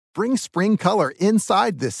Bring spring color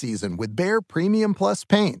inside this season with Behr Premium Plus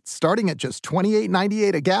paint, starting at just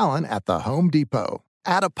 $28.98 a gallon at the Home Depot.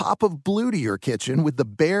 Add a pop of blue to your kitchen with the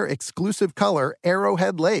Behr exclusive color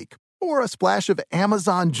Arrowhead Lake, or a splash of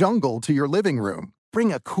Amazon Jungle to your living room.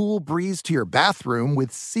 Bring a cool breeze to your bathroom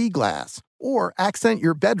with Sea Glass, or accent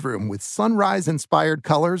your bedroom with sunrise-inspired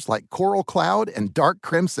colors like Coral Cloud and Dark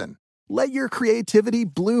Crimson. Let your creativity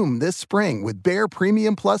bloom this spring with Behr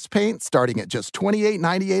Premium Plus paint starting at just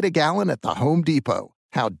 $28.98 a gallon at the Home Depot.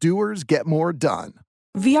 How doers get more done.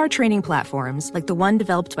 VR training platforms, like the one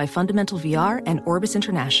developed by Fundamental VR and Orbis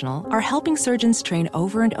International, are helping surgeons train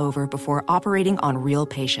over and over before operating on real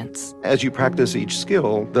patients. As you practice each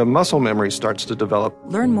skill, the muscle memory starts to develop.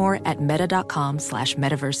 Learn more at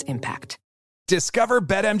meta.com/metaverseimpact. Discover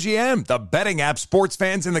BetMGM, the betting app sports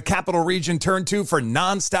fans in the capital region turn to for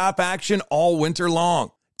nonstop action all winter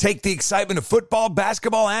long. Take the excitement of football,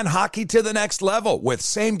 basketball, and hockey to the next level with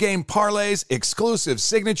same-game parlays, exclusive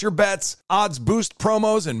signature bets, odds boost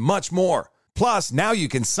promos, and much more. Plus, now you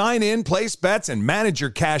can sign in, place bets, and manage your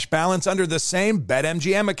cash balance under the same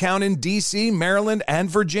BetMGM account in D.C., Maryland, and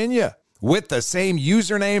Virginia. With the same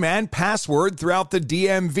username and password throughout the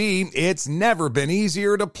DMV, it's never been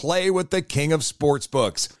easier to play with the king of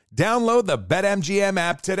sportsbooks. Download the BetMGM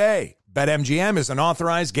app today. BetMGM is an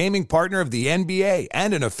authorized gaming partner of the NBA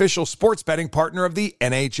and an official sports betting partner of the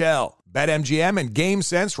NHL. BetMGM and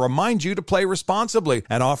GameSense remind you to play responsibly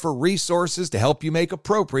and offer resources to help you make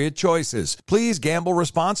appropriate choices. Please gamble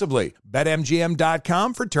responsibly.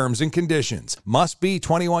 BetMGM.com for terms and conditions. Must be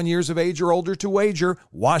 21 years of age or older to wager.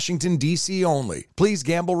 Washington, D.C. only. Please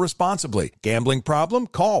gamble responsibly. Gambling problem?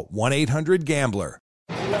 Call 1-800-GAMBLER.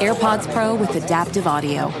 AirPods Pro with adaptive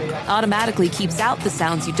audio automatically keeps out the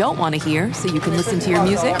sounds you don't want to hear so you can listen to your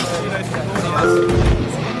music,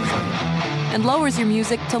 and lowers your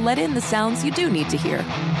music to let in the sounds you do need to hear.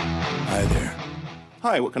 Hi there.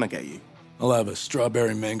 Hi, what can I get you? I'll have a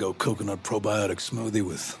strawberry mango coconut probiotic smoothie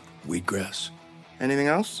with wheatgrass. Anything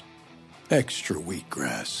else? Extra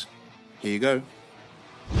wheatgrass. Here you go.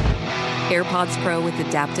 AirPods Pro with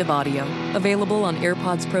adaptive audio. Available on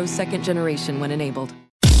AirPods Pro 2nd generation when enabled.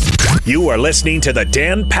 You are listening to The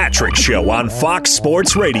Dan Patrick Show on Fox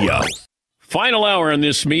Sports Radio. Final hour on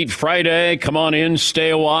this Meat Friday. Come on in, stay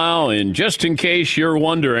a while. And just in case you're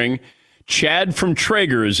wondering, Chad from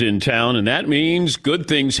Traeger is in town, and that means good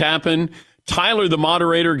things happen. Tyler, the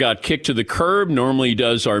moderator, got kicked to the curb. Normally he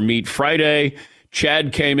does our Meat Friday.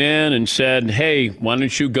 Chad came in and said, hey, why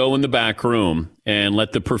don't you go in the back room and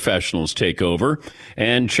let the professionals take over?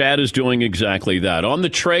 And Chad is doing exactly that. On the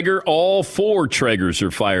Traeger, all 4 Traegers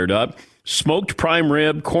are fired up. Smoked prime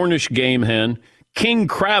rib, Cornish game hen, king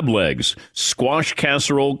crab legs, squash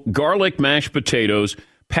casserole, garlic mashed potatoes,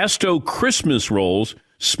 pesto Christmas rolls,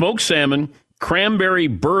 smoked salmon, cranberry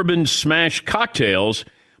bourbon smash cocktails,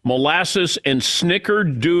 molasses and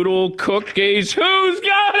snickerdoodle cookies. Who's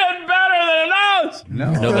got it better than us?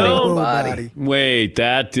 Nobody. Wait,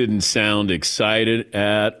 that didn't sound excited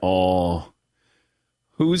at all.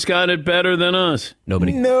 Who's got it better than us?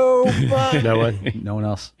 Nobody. Nobody. No one. No one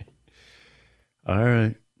else. All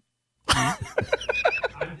right.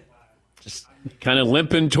 Just kind of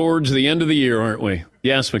limping towards the end of the year, aren't we?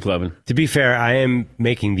 Yes, McLevin. To be fair, I am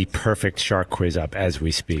making the perfect shark quiz up as we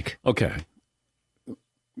speak. Okay.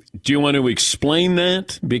 Do you want to explain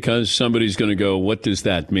that? Because somebody's going to go, what does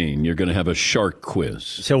that mean? You're going to have a shark quiz.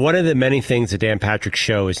 So one of the many things the Dan Patrick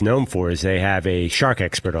Show is known for is they have a shark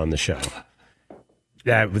expert on the show.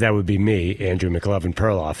 That would be me, Andrew McLovin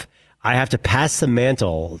Perloff. I have to pass the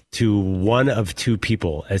mantle to one of 2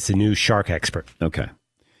 people as the new shark expert. Okay.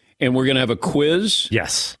 And we're going to have a quiz?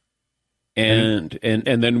 Yes. And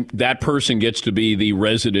then that person gets to be the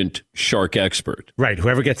resident shark expert. Right.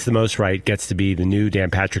 Whoever gets the most right gets to be the new Dan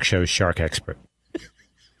Patrick Show shark expert.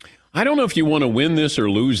 I don't know if you want to win this or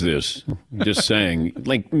lose this. Just saying.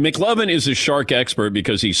 Like, McLovin is a shark expert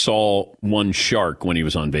because he saw one shark when he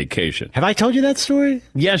was on vacation. Have I told you that story?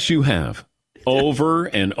 Yes, you have. Over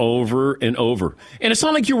and over and over. And it's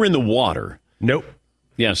not like you were in the water. Nope.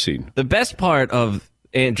 Yes, Eden. The best part of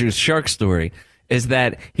Andrew's shark story is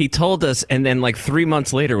that he told us, and then like 3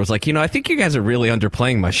 months later was like, I think you guys are really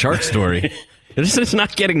underplaying my shark story. This is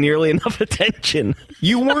not getting nearly enough attention.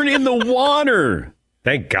 You weren't in the water.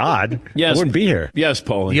 Thank God. Yes. I wouldn't be here. Yes,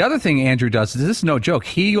 Paulie. The other thing Andrew does, this is no joke,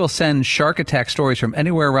 he will send shark attack stories from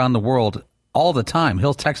anywhere around the world all the time.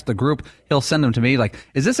 He'll text the group. He'll send them to me like,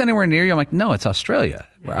 is this anywhere near you? I'm like, no, it's Australia.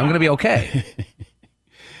 I'm going to be okay.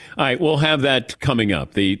 All right, we'll have that coming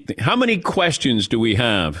up. How many questions do we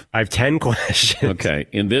have? I have 10 questions. Okay,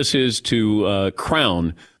 and this is to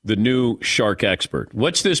crown the new shark expert.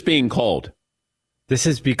 What's this being called? This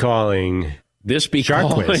is be calling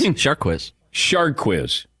Shark Quiz. Shark Quiz. Shark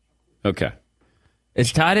Quiz. Okay.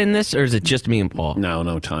 Is Todd in this, or is it just me and Paul?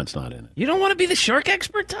 No, Todd's not in it. You don't want to be the shark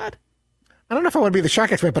expert, Todd? I don't know if I want to be the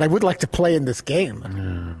shark expert, but I would like to play in this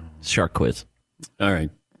game. Shark Quiz. All right.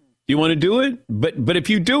 You want to do it? But if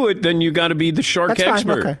you do it, then you got to be the shark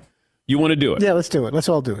expert. Okay. You want to do it? Yeah, let's do it. Let's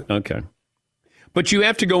all do it. Okay. But you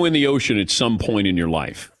have to go in the ocean at some point in your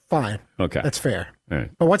life. Fine. Okay. That's fair. All right.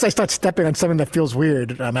 But once I start stepping on something that feels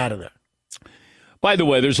weird, I'm out of there. By the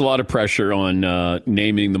way, there's a lot of pressure on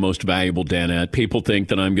naming the most valuable Danette. People think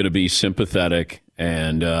that I'm going to be sympathetic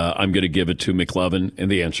and I'm going to give it to McLovin,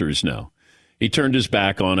 and the answer is no. He turned his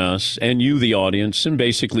back on us and you, the audience, and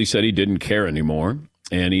basically said he didn't care anymore.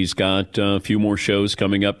 And he's got a few more shows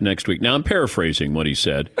coming up next week. Now, I'm paraphrasing what he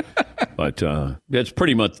said, but that's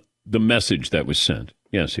pretty much the message that was sent.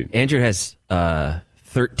 Yes, Andrew has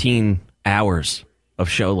 13 hours of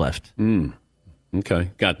show left.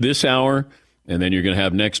 Okay. Got this hour, and then you're going to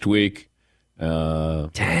have next week.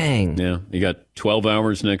 Dang. Yeah. You got 12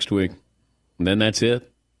 hours next week, and then that's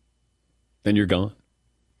it. Then you're gone.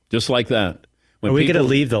 Just like that. Are we going to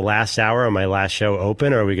leave the last hour of my last show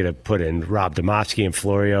open, or are we going to put in Rob Domofsky and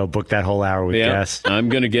Florio, book that whole hour with guests? I'm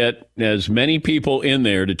going to get as many people in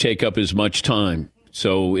there to take up as much time.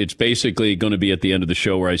 So it's basically going to be at the end of the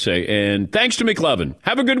show where I say, and thanks to McLovin,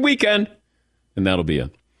 have a good weekend. And that'll be it.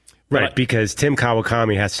 Right, because Tim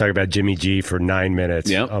Kawakami has to talk about Jimmy G for 9 minutes.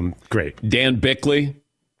 Yeah. Great. Dan Bickley,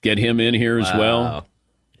 get him in here as well.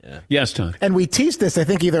 Yeah. Yes, Tom. And we teased this, I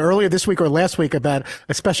think, either earlier this week or last week about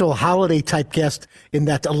a special holiday-type guest in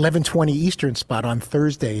that 11:20 Eastern spot on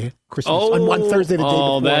Thursday, Christmas. On Thursday, the day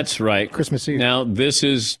before. Oh, that's right. Christmas Eve. Now, this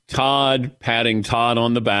is Todd patting Todd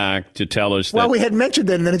on the back to tell us that. Well, we had mentioned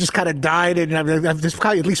it, and then it just kind of died. And there's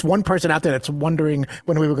probably at least one person out there that's wondering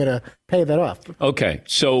when we were going to pay that off. Okay,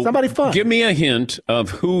 so somebody fun. Give me a hint of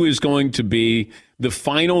who is going to be the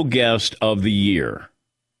final guest of the year.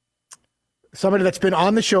 Somebody that's been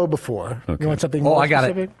on the show before. Okay. You want something more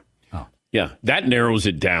specific? Oh, yeah, that narrows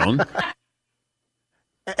it down.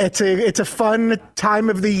 It's a fun time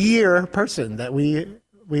of the year person that we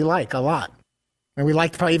like a lot, and we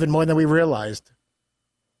liked probably even more than we realized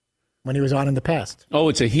when he was on in the past. Oh,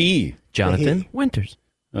 it's a he, Jonathan Winters.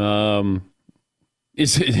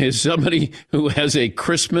 Is it somebody who has a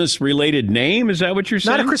Christmas-related name? Is that what you're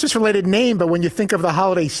saying? Not a Christmas-related name, but when you think of the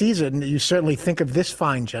holiday season, you certainly think of this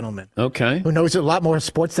fine gentleman. Okay. Who knows a lot more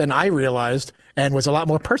sports than I realized and was a lot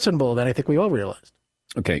more personable than I think we all realized.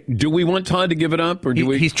 Okay. Do we want Todd to give it up, or do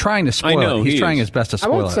we? He's trying to spoil I know, it. He's trying is. his best to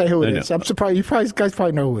spoil it. I won't say who it is. I'm surprised. You guys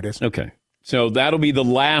probably know who it is. Okay. So that'll be the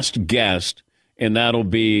last guest, and that'll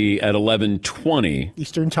be at 11:20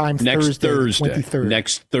 Eastern Time next Thursday. 23rd.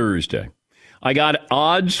 Next Thursday. I got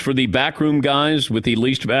odds for the backroom guys with the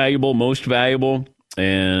least valuable, most valuable.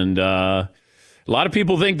 And a lot of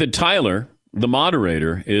people think that Tyler, the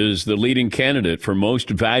moderator, is the leading candidate for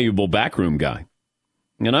most valuable backroom guy.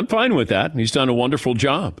 And I'm fine with that. He's done a wonderful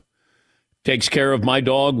job. Takes care of my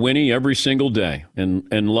dog, Winnie, every single day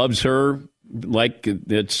and loves her like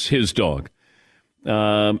it's his dog.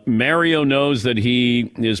 Mario knows that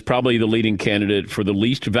he is probably the leading candidate for the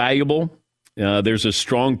least valuable. There's a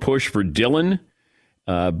strong push for Dylan,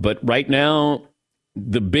 but right now,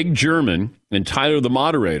 the big German and Tyler, the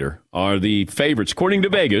moderator, are the favorites, according to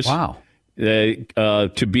Vegas. Wow.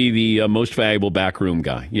 To be the most valuable backroom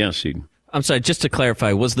guy. Yes, Eden. I'm sorry, just to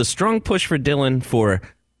clarify, was the strong push for Dylan for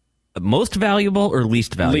most valuable or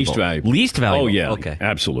least valuable? Least valuable. Least valuable. Oh, yeah. Okay.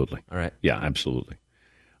 Absolutely. All right. Yeah, absolutely.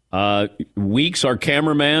 Weeks, our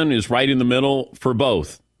cameraman, is right in the middle for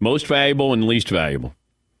both most valuable and least valuable.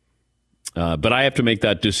 But I have to make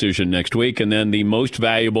that decision next week. And then the most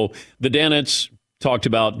valuable, the Danettes talked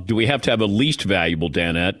about, do we have to have a least valuable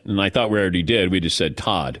Danette? And I thought we already did. We just said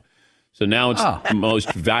Todd. So now it's the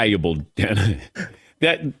most valuable Danette.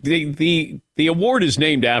 That the award is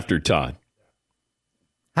named after Todd.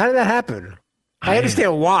 How did that happen? I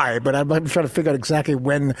understand why, but I'm trying to figure out exactly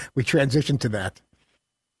when we transitioned to that.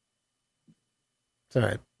 It's all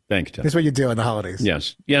right. Thanks, Todd. This is what you do on the holidays.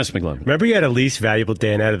 Yes. Yes, McLovin. Remember you had a least valuable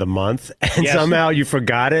Danette of the month, and Yes. somehow you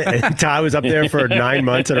forgot it, and Todd was up there for 9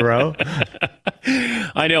 months in a row?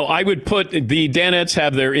 I know. I would put the Danettes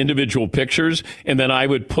have their individual pictures, and then I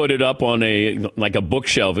would put it up on a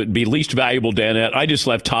bookshelf. It'd be least valuable Danette. I just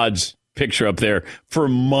left Todd's picture up there for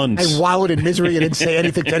months. I wallowed in misery and didn't say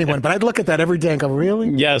anything to anyone, but I'd look at that every day and go, really?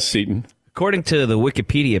 Yes, Seton. According to the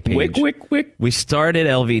Wikipedia page, we started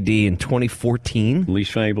LVD in 2014.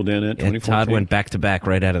 Least valuable Danette, 2014. Todd went back-to-back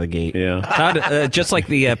right out of the gate. Yeah. Todd, just like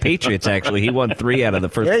the Patriots, actually. He won 3 out of the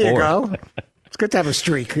first 4. There you go. It's good to have a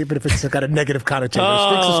streak, even if it's got a negative connotation. A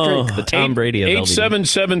streak's a streak. The Tom Brady of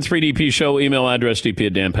LDP. 877-3DP Show. Email address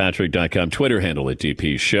dp@danpatrick.com. Twitter handle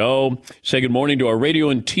 @DP Show. Say good morning to our radio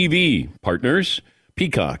and TV partners,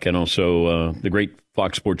 Peacock, and also the great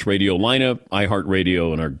Fox Sports Radio lineup,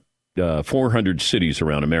 iHeartRadio, and our 400 cities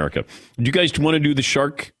around America. Do you guys want to do the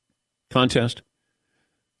shark contest?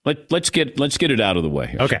 Let's get it out of the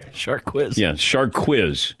way. Okay. Shark quiz. Yeah, shark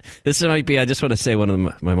quiz. This might be, I just want to say, one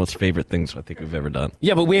of my most favorite things I think we've ever done.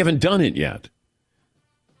 Yeah, but we haven't done it yet.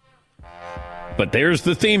 But there's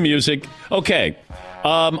the theme music. Okay.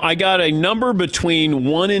 I got a number between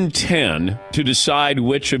 1 and 10 to decide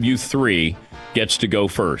which of you three gets to go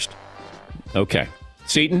first. Okay.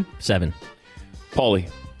 Seton? 7. Paulie?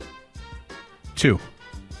 2.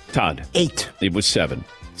 Todd? 8. It was 7.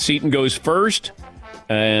 Seton goes first.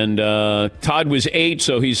 And Todd was 8,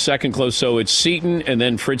 so he's second close. So it's Seton, and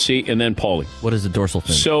then Fritzy, and then Paulie. What is the dorsal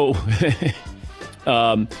fin? So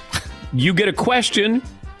you get a question,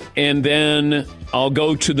 and then I'll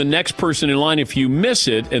go to the next person in line if you miss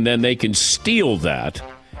it, and then they can steal that.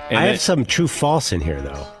 And I have some true-false in here,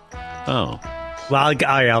 though. Oh. Well,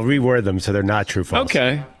 I'll reword them so they're not true-false.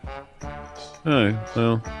 Okay. All right.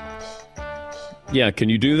 Well, yeah, can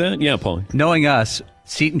you do that? Yeah, Paulie. Knowing us,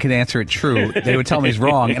 Seton can answer it true. They would tell me he's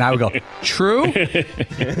wrong, and I would go, true? Maybe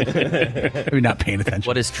not paying attention.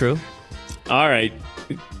 What is true? All right.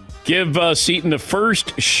 Give Seton the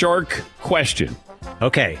first shark question.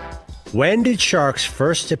 Okay. When did sharks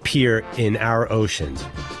first appear in our oceans?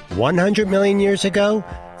 100 million years ago?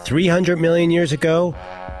 300 million years ago?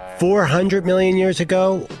 400 million years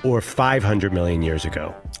ago? Or 500 million years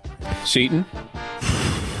ago? Seton?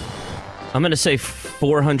 I'm going to say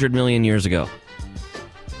 400 million years ago.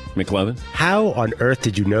 McLevin? How on earth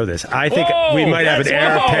did you know this? I think we might have an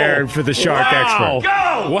heir apparent for the shark expert.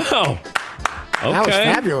 Wow. Okay. That was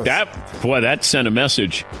fabulous. That sent a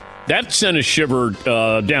message. That sent a shiver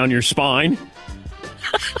down your spine.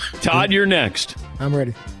 Todd, you're next. I'm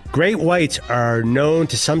ready. Great whites are known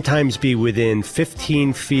to sometimes be within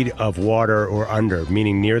 15 feet of water or under,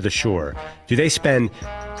 meaning near the shore. Do they spend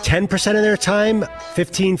 10% of their time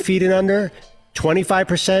 15 feet and under,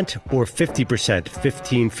 25%, or 50%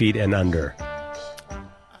 15 feet and under?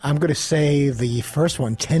 I'm going to say the first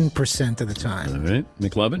one, 10% of the time. All right.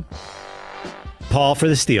 McLevin? Paul for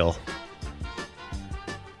the steal.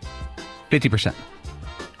 50%.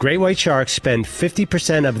 Great white sharks spend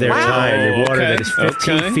 50% of their time in water that is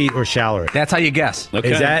 15 feet or shallower. That's how you guess.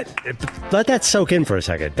 Okay. Is that? Let that soak in for a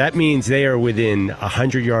second. That means they are within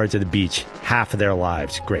 100 yards of the beach half of their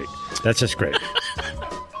lives. Great. That's just great.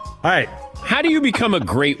 All right. How do you become a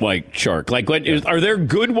great white shark? Like, are there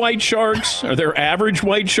good white sharks? Are there average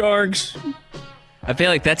white sharks? I feel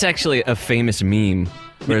like that's actually a famous meme.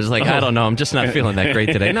 Where it's like, I don't know, I'm just not feeling that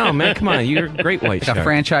great today. No, man, come on, you're a great white shark. A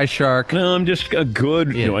franchise shark. No, I'm just a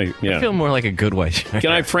good white. Yeah. I feel more like a good white shark.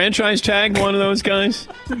 Can I franchise tag one of those guys?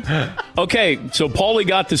 Okay, so Paulie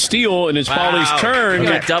got the steal, and it's Paulie's turn. We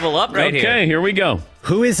got double up right here. Okay, here we go.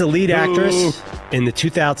 Who is the lead actress in the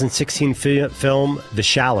 2016 film The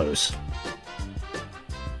Shallows?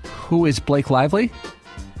 Who is Blake Lively?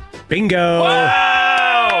 Bingo!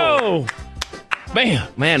 Wow!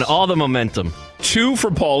 Man, all the momentum. 2 for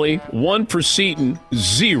Paulie, 1 for Seton,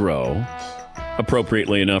 0,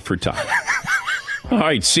 appropriately enough, for Todd. All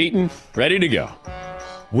right, Seton, ready to go.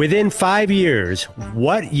 Within 5 years,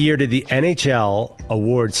 what year did the NHL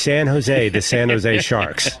award San Jose the San Jose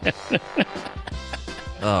Sharks?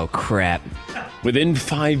 Oh, crap. Within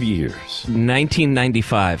 5 years.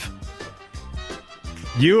 1995.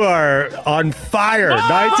 You are on fire.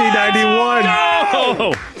 1991.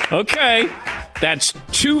 Oh! Okay. That's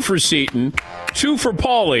 2 for Seton, 2 for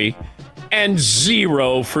Paulie, and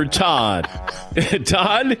 0 for Todd.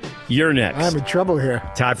 Todd, you're next. I'm in trouble here.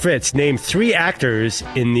 Todd Fritz, name 3 actors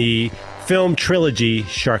in the film trilogy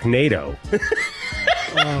Sharknado.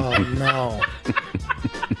 Oh, no.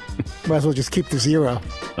 Might as well just keep the 0.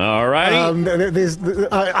 All righty. There's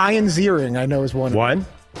Ian Ziering, I know is one. One?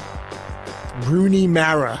 Rooney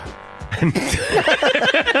Mara.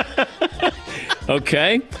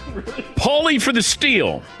 Okay. Paulie for the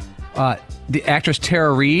steal. The actress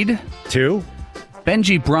Tara Reid. 2.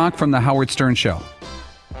 Benji Bronk from the Howard Stern Show.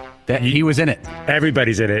 He was in it.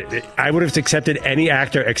 Everybody's in it. I would have accepted any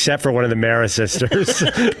actor except for one of the Mara sisters.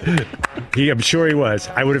 I'm sure he was.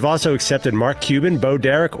 I would have also accepted Mark Cuban, Bo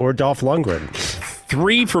Derek, or Dolph Lundgren.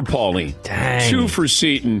 3 for Paulie. Dang. 2 for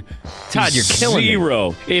Seton. Todd, you're killing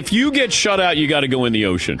 0. If you get shut out, you got to go in the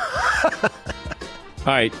ocean. All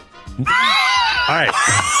right. All right.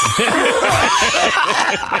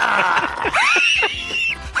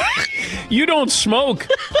 You don't smoke.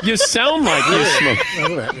 You sound like you smoke.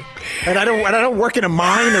 And I don't work in a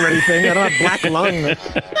mine or anything. I don't have black lung.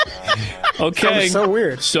 Okay. So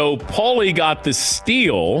weird. So Paulie got the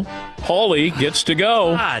steal. Paulie gets to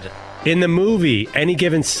go. God. In the movie Any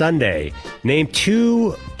Given Sunday, name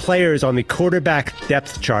 2 players on the quarterback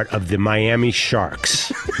depth chart of the Miami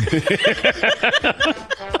Sharks.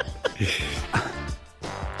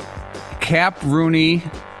 Cap, Rooney,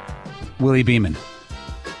 Willie Beeman.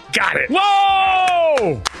 Got it.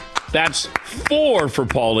 Whoa! That's 4 for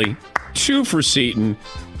Paulie, 2 for Seton,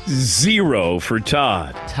 0 for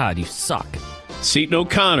Todd. Todd, you suck. Seton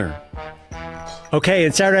O'Connor. Okay,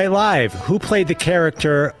 in Saturday Night Live, who played the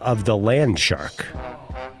character of the land shark?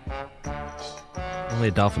 Only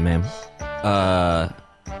a dolphin, man.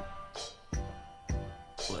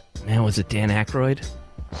 Man, was it Dan Aykroyd?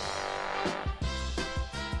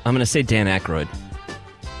 I'm going to say Dan Aykroyd.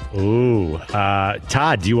 Ooh.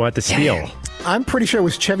 Todd, do you want the steal? I'm pretty sure it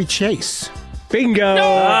was Chevy Chase. Bingo!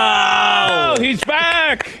 Oh, he's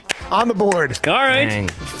back! On the board. All right. Dang.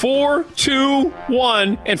 4, 2,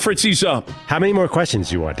 1, and Fritzy's up. How many more questions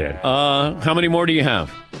do you want, Dan? How many more do you have?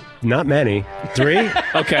 Not many. 3?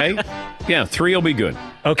 Okay. Yeah, 3 will be good.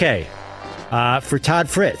 Okay. For Todd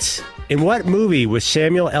Fritz, in what movie was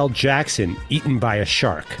Samuel L. Jackson eaten by a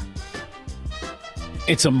shark?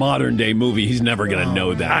 It's a modern day movie. He's never going to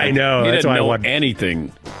know that. I know. He That's didn't why I know want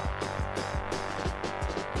anything.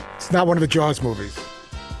 It's not one of the Jaws movies.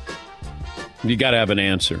 You got to have an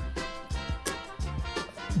answer.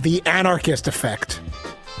 The Anarchist Effect.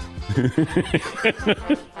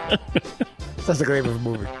 That's a great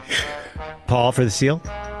movie. Paul for the seal?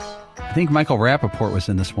 I think Michael Rappaport was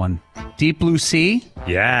in this one. Deep Blue Sea?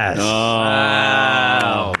 Yes.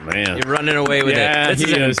 Oh, man. You're running away with Yeah, it. This is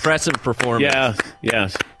he an is. impressive performance. Yeah,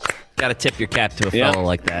 yes. Got to tip your cap to a Yeah. fellow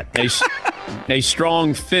like that. A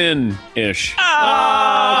strong fin-ish.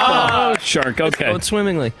 Oh, shark, okay. Going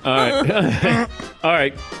swimmingly. All right. All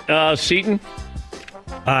right. Seton?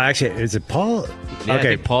 Actually, is it Paul? Yeah, I okay.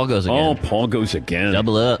 think Paul goes again. Oh, Paul goes again.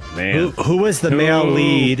 Double up. Man. Who was the male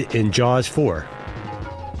lead in Jaws 4?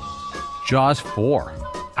 Jaws 4.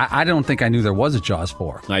 I don't think I knew there was a Jaws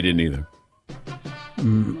 4. I didn't either.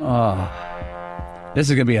 This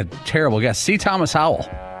is going to be a terrible guess. C. Thomas Howell.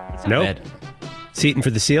 Nope. Bad. Seton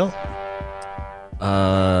for the seal?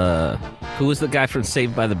 Who was the guy from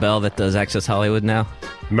Saved by the Bell that does Access Hollywood now?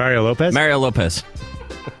 Mario Lopez? Mario Lopez.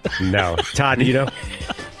 No. Todd, do you know?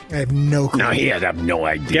 I have no clue. No, he had no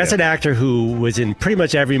idea. Guess an actor who was in pretty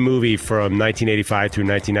much every movie from 1985 through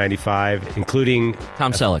 1995, including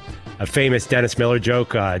Tom Selleck. a famous Dennis Miller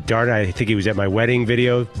joke. Darn, I think he was at my wedding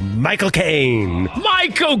video. Michael Caine.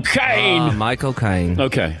 Michael Caine. Michael Caine.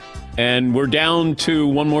 Okay. And we're down to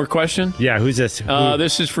one more question. Yeah, who's this?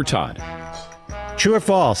 This is for Todd. True or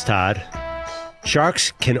false, Todd?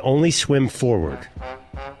 Sharks can only swim forward.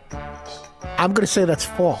 I'm going to say that's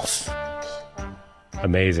false.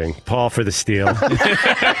 Amazing. Paul for the steal.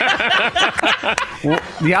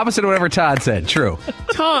 The opposite of whatever Todd said. True.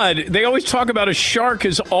 Todd, they always talk about a shark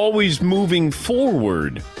is always moving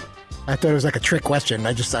forward. I thought it was like a trick question.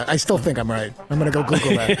 I still think I'm right. I'm going to go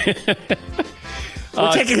Google that.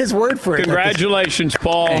 We're taking his word for it. Congratulations,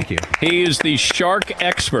 Paul. Thank you. He is the shark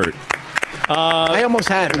expert. I almost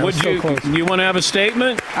had it. I was so close. You want to have a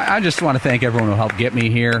statement? I just want to thank everyone who helped get me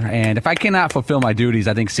here. And if I cannot fulfill my duties,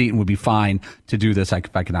 I think Seton would be fine to do this.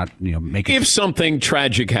 If I cannot, make it. If something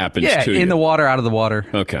tragic happens to you. in the water, out of the water.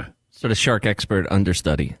 Okay. Sort of shark expert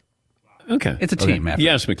understudy. Okay. It's a team effort.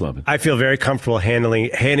 Yes, McLovin. I feel very comfortable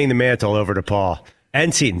handing the mantle over to Paul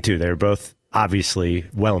and Seton, too. They're both obviously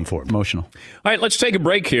well-informed. Emotional. All right, let's take a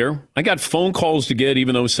break here. I got phone calls to get,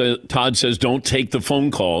 even though Todd says don't take the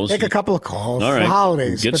phone calls. Take a couple of calls All right. for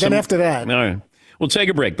holidays. Get But then after that. All right. We'll take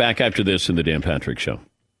a break. Back after this in the Dan Patrick Show.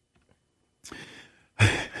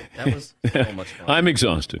 That was so much fun. I'm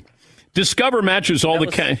exhausted. Discover matches all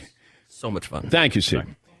so much fun. Thank you,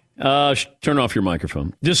 Steve. Turn off your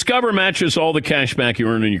microphone. Discover matches all the cash back you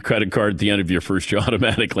earn on your credit card at the end of your first year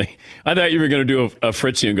automatically. I thought you were going to do a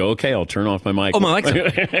Fritzy and go, okay, I'll turn off my mic. Oh, my mic's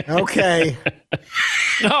Okay.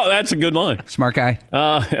 No, that's a good line. Smart guy.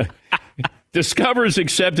 Discover is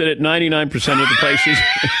accepted at 99% of the places.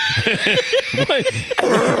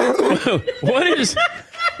 What is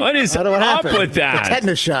I don't know what up happened. with that? The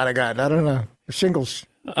tetanus shot I got. I don't know. The shingles.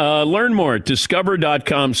 Learn more at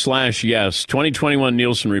discover.com/yes. 2021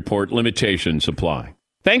 Nielsen Report. Limitations apply.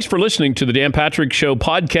 Thanks for listening to the Dan Patrick Show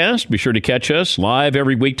podcast. Be sure to catch us live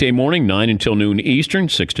every weekday morning, 9 until noon Eastern,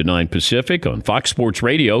 6 to 9 Pacific on Fox Sports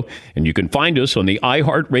Radio. And you can find us on the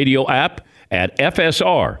iHeartRadio app at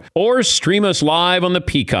FSR or stream us live on the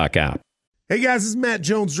Peacock app. Hey guys, this is Matt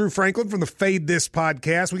Jones, Drew Franklin from the Fade This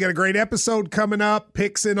podcast. We got a great episode coming up,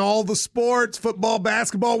 picks in all the sports, football,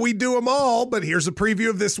 basketball, we do them all, but here's a preview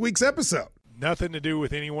of this week's episode. Nothing to do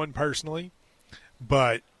with anyone personally,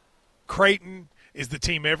 but Creighton is the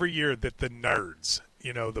team every year that the nerds,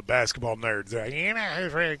 the basketball nerds, they're like,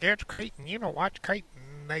 who's really good? Creighton, watch Creighton.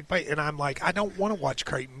 They play. And I'm like, I don't want to watch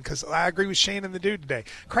Creighton because I agree with Shannon the dude today.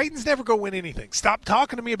 Creighton's never going to win anything. Stop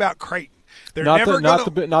talking to me about Creighton. They're not never not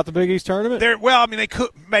the Big East tournament. They could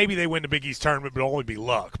maybe they win the Big East tournament, but it'll only be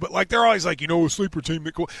luck. But they're always like, a sleeper team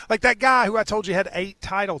that like that guy who I told you had 8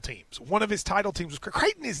 title teams. One of his title teams was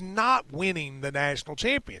Creighton is not winning the national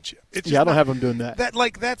championship. I don't have them doing that.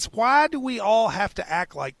 That's why do we all have to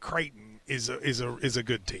act like Creighton is a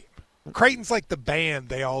good team? Creighton's like the band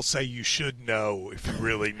they all say you should know if you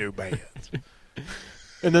really knew bands.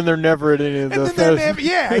 And then they're never at any of the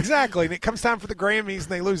yeah, exactly. And it comes time for the Grammys, and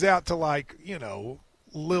they lose out to, Lil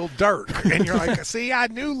Durk. And you're like, see, I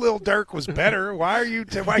knew Lil Durk was better. Why are you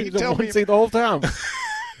telling me? See the whole time.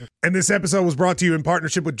 And this episode was brought to you in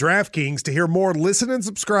partnership with DraftKings. To hear more, listen and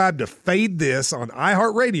subscribe to Fade This on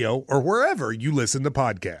iHeartRadio or wherever you listen to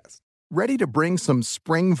podcasts. Ready to bring some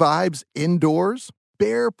spring vibes indoors?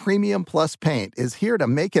 Behr Premium Plus paint is here to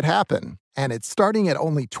make it happen. And it's starting at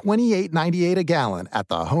only $28.98 a gallon at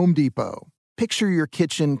the Home Depot. Picture your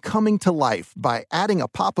kitchen coming to life by adding a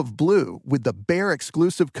pop of blue with the Behr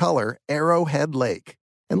exclusive color Arrowhead Lake.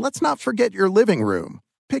 And let's not forget your living room.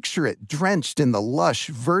 Picture it drenched in the lush,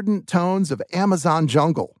 verdant tones of Amazon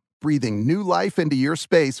jungle, breathing new life into your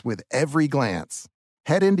space with every glance.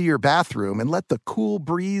 Head into your bathroom and let the cool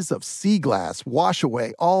breeze of sea glass wash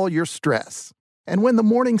away all your stress. And when the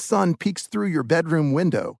morning sun peeks through your bedroom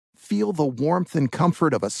window, feel the warmth and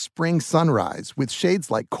comfort of a spring sunrise with shades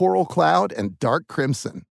like coral cloud and dark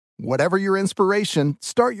crimson. Whatever your inspiration,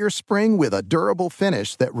 start your spring with a durable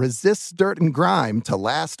finish that resists dirt and grime to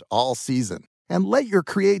last all season. And let your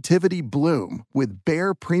creativity bloom with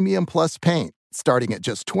Behr Premium Plus paint, starting at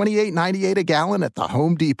just $28.98 a gallon at the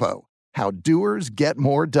Home Depot. How doers get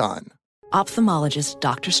more done. Ophthalmologist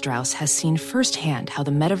Dr. Strauss has seen firsthand how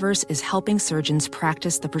the metaverse is helping surgeons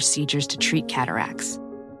practice the procedures to treat cataracts.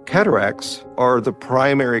 Cataracts are the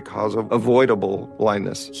primary cause of avoidable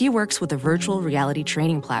blindness. He works with a virtual reality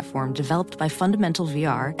training platform developed by Fundamental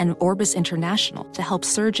VR and Orbis International to help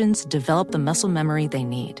surgeons develop the muscle memory they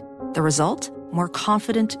need. The result? More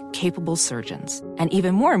confident, capable surgeons. And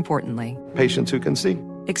even more importantly, patients who can see.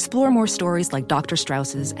 Explore more stories like Dr.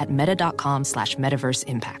 Strauss's at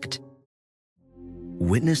meta.com/metaverseimpact.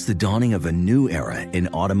 Witness the dawning of a new era in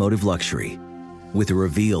automotive luxury with a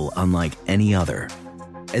reveal unlike any other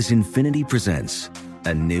as Infiniti presents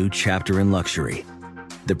a new chapter in luxury,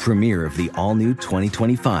 the premiere of the all-new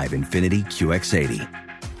 2025 Infiniti QX80.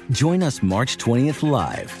 Join us March 20th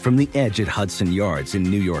live from the Edge at Hudson Yards in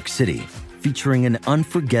New York City, featuring an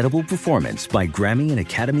unforgettable performance by Grammy and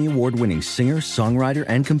Academy Award-winning singer, songwriter,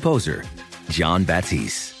 and composer, Jon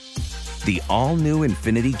Batiste. The all-new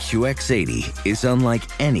Infiniti QX80 is unlike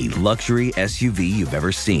any luxury SUV you've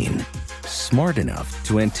ever seen. Smart enough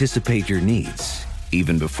to anticipate your needs,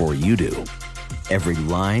 even before you do. Every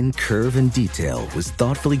line, curve, and detail was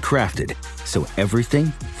thoughtfully crafted, so everything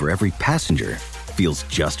for every passenger feels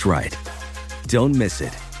just right. Don't miss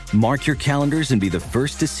it. Mark your calendars and be the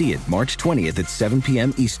first to see it March 20th at 7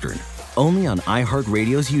 p.m. Eastern, only on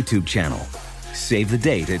iHeartRadio's YouTube channel. Save the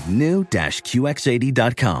date at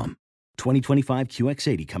new-QX80.com. 2025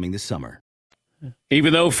 QX80 coming this summer.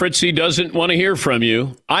 Even though Fritzy doesn't want to hear from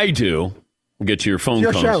you, I do. We'll get to your phone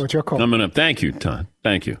calls. It's your show. It's your call. Thank you, Todd.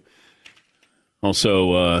 Thank you.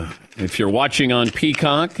 Also, if you're watching on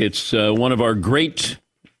Peacock, it's one of our great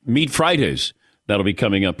Meat Fridays that'll be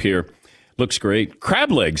coming up here. Looks great.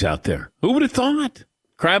 Crab legs out there. Who would have thought?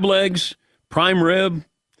 Crab legs, prime rib,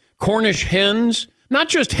 Cornish hens. Not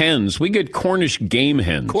just hens. We get Cornish game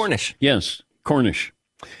hens. Cornish. Yes, Cornish.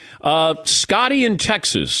 Scotty in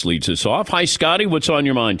Texas leads us off. Hi, Scotty. What's on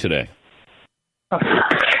your mind today?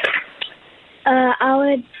 I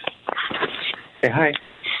would. Hey, hi.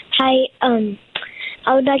 Hi. I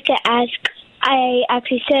would like to ask. I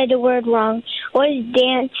actually said the word wrong. What is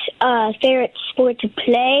Dan's favorite sport to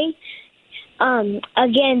play?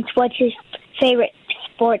 Against what's his favorite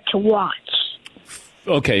sport to watch?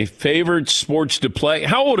 Okay, favorite sports to play.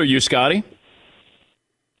 How old are you, Scotty?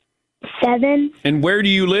 7. And where do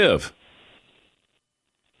you live?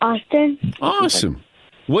 Austin. Awesome.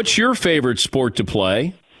 What's your favorite sport to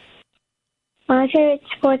play? My favorite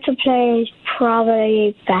sport to play is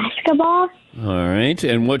probably basketball. All right.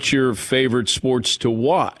 And what's your favorite sports to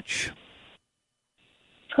watch?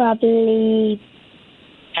 Probably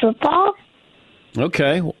football.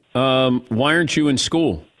 Okay. Why aren't you in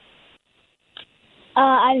school?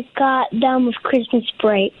 I just got done with Christmas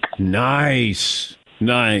break. Nice.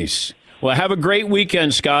 Well, have a great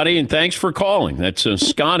weekend, Scotty, and thanks for calling. That's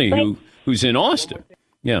Scotty who's in Austin.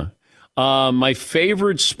 Yeah. My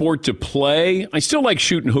favorite sport to play, I still like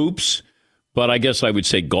shooting hoops, but I guess I would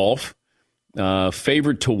say golf.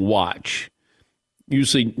 Favorite to watch,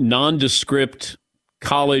 usually nondescript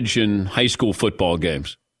college and high school football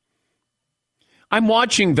games. I'm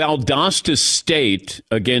watching Valdosta State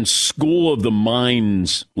against School of the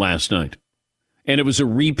Mines last night, and it was a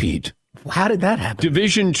repeat. How did that happen?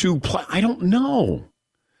 Division II play. I don't know.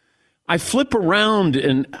 I flip around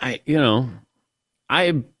and I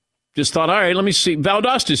just thought, all right, let me see.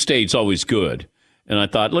 Valdosta State's always good. And I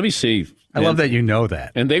thought, let me see. I love that you know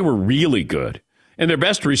that. And they were really good. And their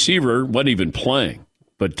best receiver wasn't even playing.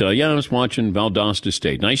 But, I was watching Valdosta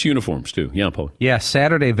State. Nice uniforms, too. Yeah, Paul. Yeah,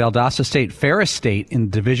 Saturday, Valdosta State, Ferris State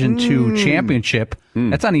in Division II Championship.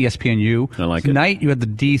 That's on ESPNU. I like Tonight, you had the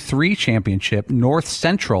D3 Championship, North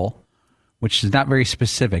Central, which is not very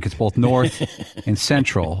specific. It's both North and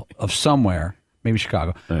Central of somewhere, maybe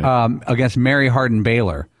Chicago, against Mary Hardin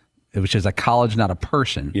Baylor, which is a college, not a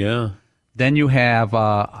person. Yeah. Then you have,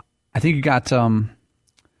 I think you got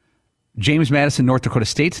James Madison, North Dakota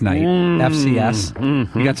State tonight,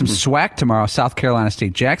 FCS. You got some SWAC tomorrow, South Carolina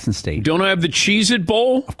State, Jackson State. Don't I have the Cheez-It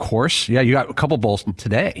Bowl? Of course. Yeah, you got a couple bowls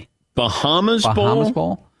today. Bahamas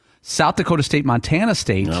Bowl? South Dakota State, Montana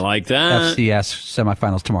State. I like that. FCS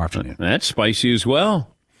semifinals tomorrow afternoon. That's spicy as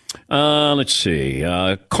well. Let's see.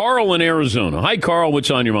 Carl in Arizona. Hi, Carl.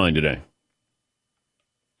 What's on your mind today?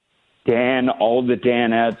 Dan, all the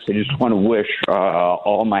Danettes, I just want to wish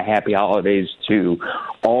all my happy holidays to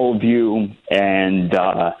all of you. And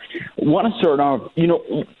want to start off,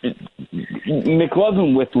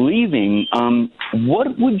 McLovin, with leaving,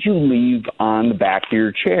 what would you leave on the back of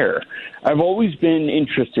your chair? I've always been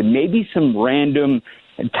interested, maybe some random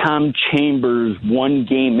Tom Chambers one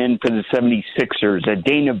game in for the 76ers, a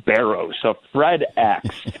Dana Barros, a Fred X,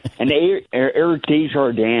 an Eric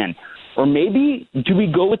Desjardins. Or maybe do we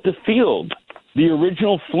go with the field, the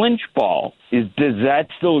original flinch ball? Does that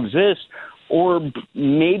still exist? Or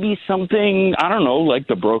maybe something, I don't know, like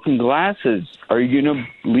the broken glasses. Are you going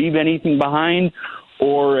to leave anything behind?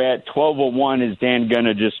 Or at 12:01 is Dan going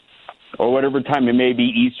to just, or whatever time it may be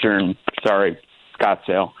Eastern,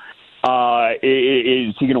 Scottsdale,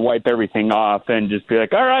 is he going to wipe everything off and just be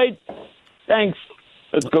like, all right, thanks,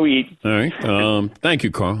 let's go eat? All right. Thank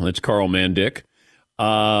you, Carl. That's Carl Mandick.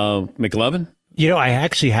 McLovin? I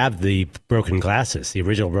actually have the broken glasses, the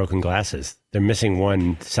original broken glasses. They're missing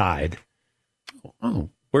one side. Oh,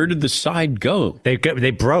 where did the side go? They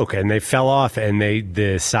broke and they fell off, and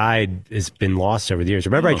the side has been lost over the years.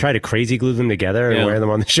 Remember, I tried to crazy glue them together and wear them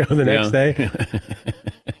on the show the next day?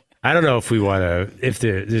 I don't know if we want to, if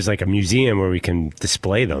there's like a museum where we can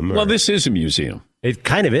display them. Well, this is a museum. It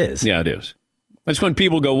kind of is. Yeah, it is. That's when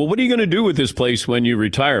people go, well, what are you going to do with this place when you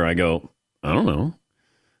retire? I go, I don't know.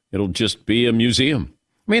 It'll just be a museum.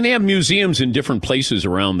 I mean, they have museums in different places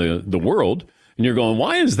around the world, and you're going,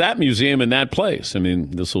 why is that museum in that place? I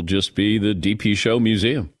mean, this will just be the DP Show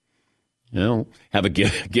Museum. Have a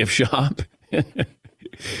gift shop.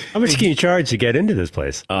 How much can you charge to get into this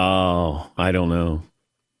place? Oh, I don't know.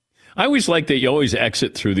 I always like that you always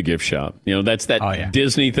exit through the gift shop. That's that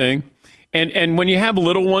Disney thing. And when you have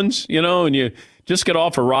little ones, and you just get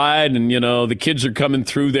off a ride and, the kids are coming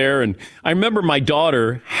through there. And I remember my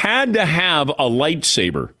daughter had to have a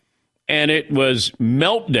lightsaber, and it was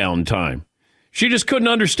meltdown time. She just couldn't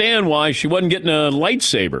understand why she wasn't getting a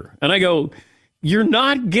lightsaber. And I go, you're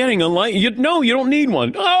not getting a no, you don't need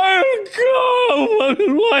one. Oh, God,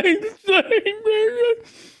 lightsaber.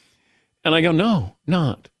 And I go, no,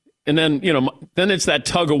 not. And then, then it's that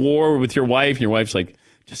tug of war with your wife, and your wife's like,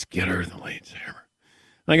 just get her the lightsaber.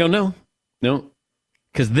 And I go, no.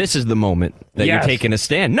 Because this is the moment that you're taking a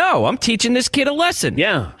stand. No, I'm teaching this kid a lesson.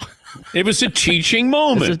 Yeah. It was a teaching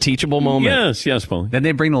moment. It's a teachable moment. Yes, Paul. Then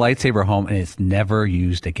they bring the lightsaber home, and it's never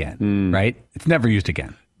used again, right? It's never used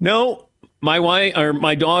again. No,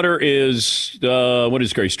 my daughter is, what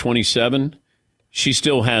is Grace, 27? She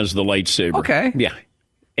still has the lightsaber. Okay. Yeah.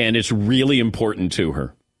 And it's really important to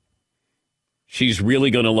her. She's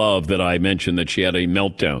really going to love that I mentioned that she had a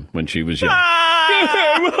meltdown when she was young.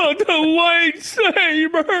 I want the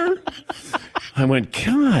lightsaber. I went,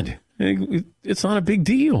 God, it's not a big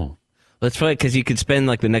deal. That's funny, because you could spend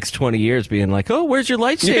like the next 20 years being like, oh, where's your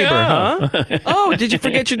lightsaber, huh? Oh, did you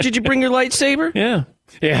bring your lightsaber? Yeah.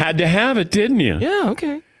 You had to have it, didn't you? Yeah,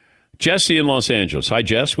 okay. Jesse in Los Angeles. Hi,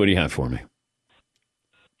 Jess. What do you have for me?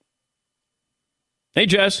 Hey,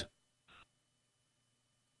 Jess.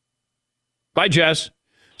 Bye, Jess.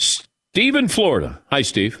 Steve in Florida. Hi,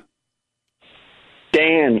 Steve.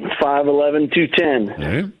 Dan, 5'11", 210.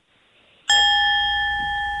 Okay.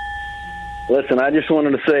 Listen, I just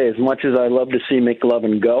wanted to say, as much as I love to see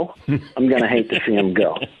McLovin go, I'm going to hate to see him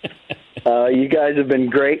go. You guys have been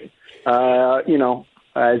great.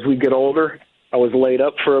 As we get older, I was laid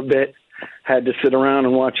up for a bit, had to sit around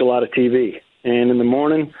and watch a lot of TV. And in the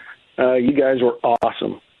morning, you guys were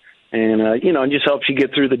awesome. And, it just helps you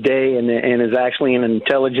get through the day and is actually an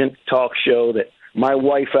intelligent talk show that my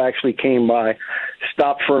wife actually came by,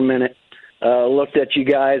 stopped for a minute, looked at you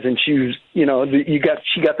guys, and she was, I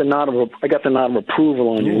got the nod of approval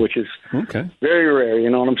on you, which is very rare. You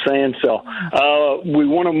know what I'm saying? So we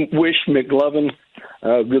want to wish McLovin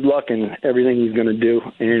good luck in everything he's going to do.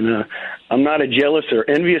 And I'm not a jealous or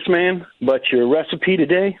envious man, but your recipe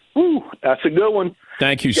today, that's a good one.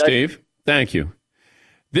 Thank you, Steve. Thank you.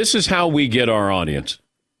 This is how we get our audience.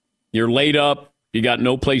 You're laid up. You got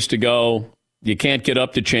no place to go. You can't get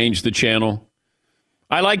up to change the channel.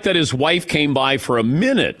 I like that his wife came by for a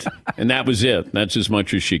minute, and that was it. That's as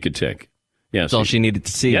much as she could take. Yes, That's all she needed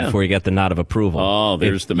to see before you got the nod of approval. Oh,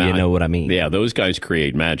 there's the magic. You know what I mean. Yeah, those guys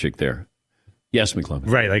create magic there. Yes, McLovin.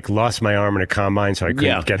 Right, like lost my arm in a combine, so I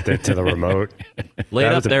couldn't get to the remote.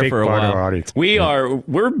 Laid up there for a while.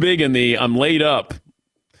 We're big in the I'm laid up.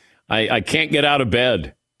 I can't get out of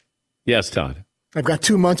bed. Yes, Todd. I've got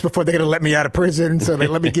 2 months before they're going to let me out of prison, so they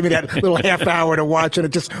let me give me that little half hour to watch, and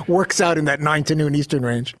it just works out in that 9 to noon Eastern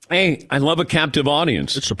range. Hey, I love a captive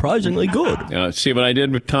audience. It's surprisingly good. See what I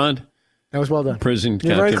did with Todd? That was well done. Prison You're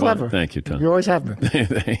captive very clever. Thank you, Todd. You always have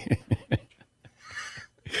been.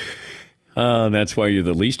 That's why you're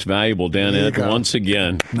the least valuable, Dan Ed, once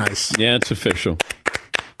again. Nice. Yeah, it's official.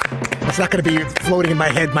 It's not going to be floating in my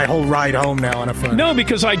head my whole ride home now on a phone. No,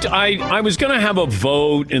 because I was going to have a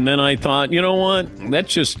vote, and then I thought, you know what?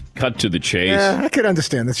 Let's just cut to the chase. Yeah, I could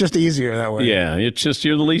understand. It's just easier that way. Yeah, it's just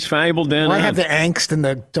you're the least valuable, Dan. Why have the angst and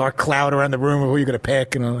the dark cloud around the room of who you're going to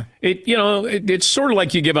pick and all that? It's sort of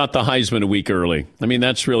like you give out the Heisman a week early. I mean,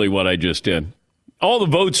 that's really what I just did. All the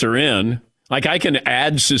votes are in. Like, I can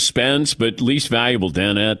add suspense, but least valuable,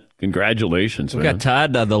 Danette. Congratulations, We man. got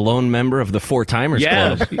Todd, the lone member of the Four Timers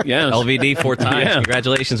Club. Yes. LVD 4 times. Yeah.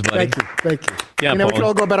 Congratulations, buddy. Thank you. Yeah, we can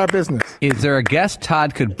all go about our business. Is there a guest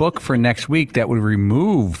Todd could book for next week that would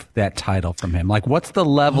remove that title from him? Like, what's the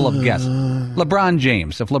level of guest? LeBron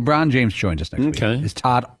James. If LeBron James joins us next week, is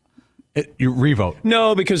Todd, you revote?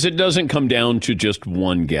 No, because it doesn't come down to just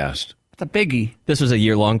one guest. It's a biggie. This was a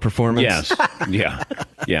year-long performance? Yes.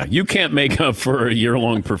 Yeah. You can't make up for a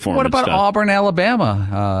year-long performance. What about Todd. Auburn,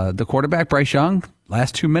 Alabama? The quarterback, Bryce Young,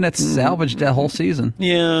 last 2 minutes salvaged that whole season.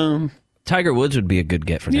 Yeah. Tiger Woods would be a good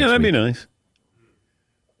get for next week. Yeah, that'd be nice.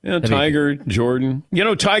 Yeah, Tiger, Jordan.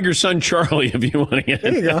 Tiger's son, Charlie, if you want to get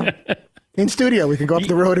There you go. In studio, we can go up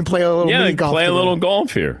the road and play a little mini golf. play a together. little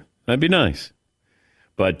golf here. That'd be nice.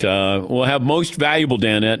 But we'll have most valuable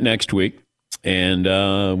Danette next week, and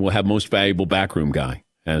we'll have most valuable backroom guy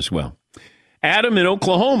as well. Adam in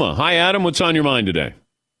Oklahoma. Hi, Adam. What's on your mind today?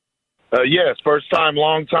 Yes, first time,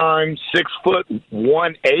 long time,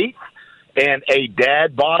 6'1", and a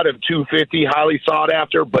dad bod of 250, highly sought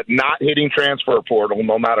after, but not hitting transfer portal,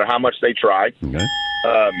 no matter how much they try. Okay.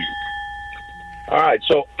 All right,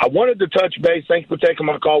 so I wanted to touch base. Thank you for taking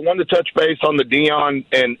my call. Wanted to touch base on the Dion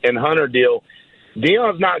and Hunter deal.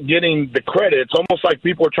 Dion's not getting the credit. It's almost like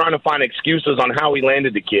people are trying to find excuses on how he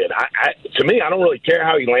landed the kid. To me, I don't really care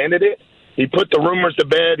how he landed it. He put the rumors to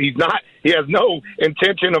bed. He has no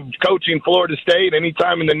intention of coaching Florida State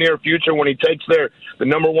anytime in the near future when he takes the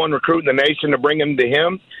number one recruit in the nation to bring him to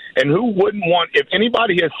him. And who wouldn't want, if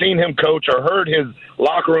anybody has seen him coach or heard his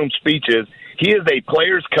locker room speeches, he is a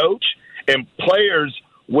player's coach, and players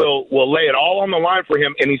will lay it all on the line for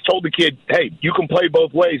him. And he's told the kid, hey, you can play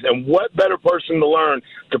both ways. And what better person to learn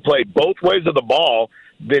to play both ways of the ball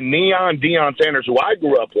than Deion Sanders, who I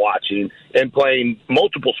grew up watching and playing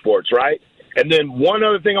multiple sports, right? And then one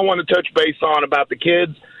other thing I want to touch base on about the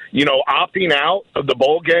kids, opting out of the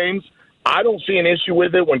bowl games. I don't see an issue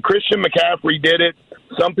with it. When Christian McCaffrey did it,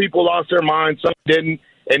 some people lost their minds, some didn't,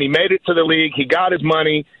 and he made it to the league. He got his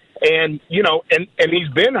money, and he's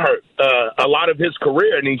been hurt a lot of his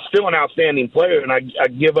career, and he's still an outstanding player, and I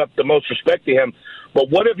give up the most respect to him.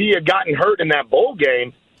 But what if he had gotten hurt in that bowl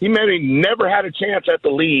game? He maybe never had a chance at the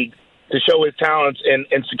league to show his talents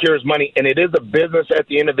and secure his money. And it is a business at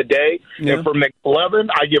the end of the day. Yeah. And for McLovin,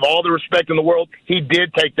 I give all the respect in the world. He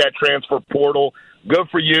did take that transfer portal. Good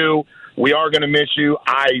for you. We are going to miss you.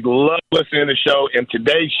 I love listening to the show, and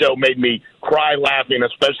today's show made me cry laughing,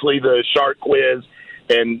 especially the shark quiz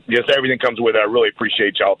and just everything comes with it. I really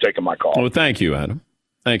appreciate y'all taking my call. Well, thank you, Adam.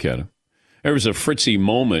 Thank you, Adam. There was a Fritzy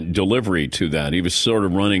moment delivery to that. He was sort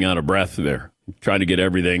of running out of breath there, trying to get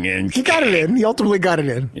everything in. He got it in. He ultimately got it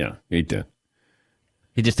in. Yeah, he did.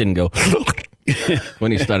 He just didn't go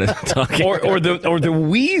when he started talking. Or the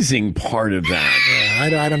wheezing part of that.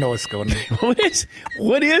 Yeah, I don't know what's going on.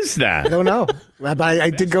 What is that? I don't know. But I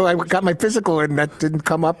did go. I got my physical, and that didn't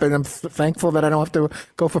come up. And I'm thankful that I don't have to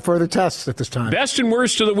go for further tests at this time. Best and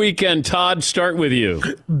worst of the weekend, Todd. Start with you.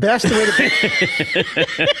 Best way to.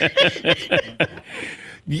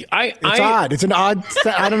 It's odd. It's an odd.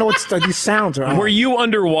 I don't know what these sounds are. Were you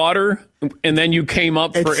underwater and then you came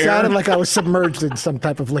up for air? It sounded like I was submerged in some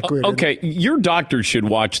type of liquid. Okay, your doctor should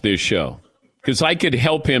watch this show because I could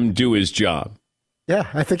help him do his job. Yeah,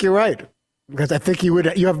 I think you're right. Because I think you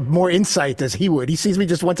would. You have more insight as he would. He sees me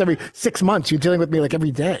just once every 6 months. You're dealing with me like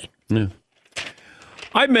every day. Yeah.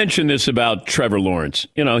 I mentioned this about Trevor Lawrence.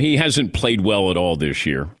 You know, he hasn't played well at all this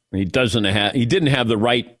year. He didn't have the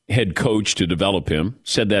right head coach to develop him.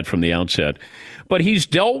 Said that from the outset. But he's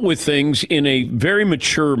dealt with things in a very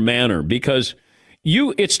mature manner because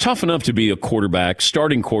it's tough enough to be a quarterback,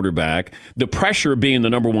 starting quarterback, the pressure of being the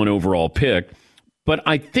number one overall pick. But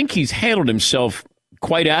I think he's handled himself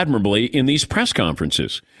quite admirably in these press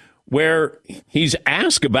conferences where he's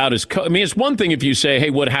asked about his I mean, it's one thing if you say, hey,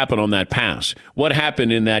 what happened on that pass? What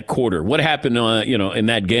happened in that quarter? What happened in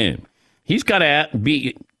that game? He's got to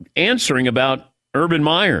be answering about Urban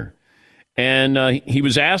Meyer. And he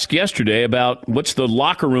was asked yesterday about what's the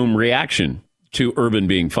locker room reaction to Urban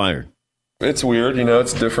being fired. It's weird,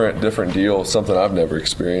 it's different deal, something I've never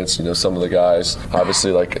experienced. Some of the guys,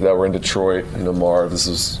 obviously, like that were in Detroit, Marv, this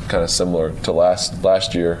is kind of similar to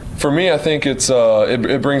last year. For me, I think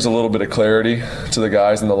it brings a little bit of clarity to the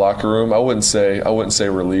guys in the locker room. I wouldn't say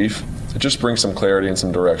relief. It just brings some clarity and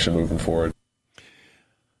some direction moving forward.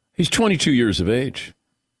 He's 22 years of age.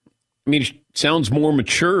 I mean, he sounds more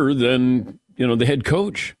mature than, the head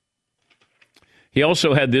coach. He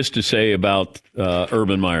also had this to say about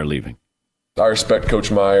Urban Meyer leaving. I respect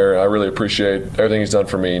Coach Meyer. I really appreciate everything he's done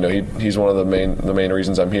for me. He's one of the main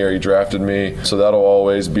reasons I'm here. He drafted me, so that'll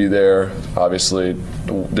always be there. Obviously,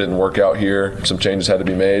 didn't work out here. Some changes had to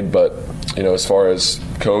be made, but as far as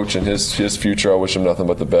coach and his future, I wish him nothing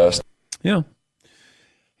but the best. Yeah.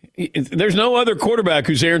 There's no other quarterback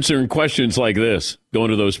who's answering questions like this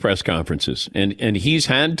going to those press conferences, and he's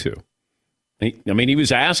had to. He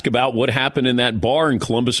was asked about what happened in that bar in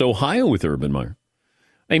Columbus, Ohio with Urban Meyer.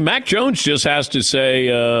 Mac Jones just has to say,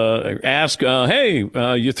 hey,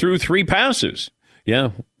 you threw 3 passes.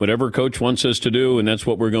 Yeah, whatever coach wants us to do, and that's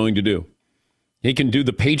what we're going to do. He can do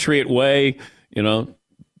the Patriot way,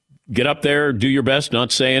 get up there, do your best,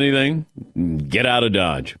 not say anything, get out of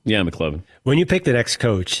Dodge. Yeah, McLovin. When you pick the next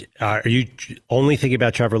coach, are you only thinking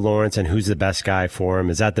about Trevor Lawrence and who's the best guy for him?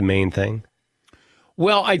 Is that the main thing?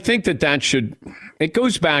 Well, I think it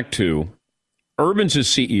goes back to Urban's a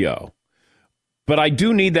CEO. But I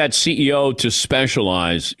do need that CEO to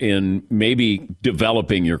specialize in maybe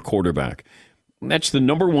developing your quarterback. That's the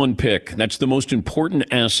number one pick. That's the most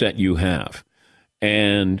important asset you have.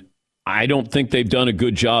 And I don't think they've done a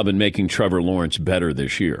good job in making Trevor Lawrence better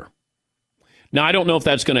this year. Now, I don't know if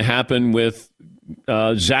that's going to happen with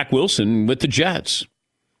Zach Wilson with the Jets.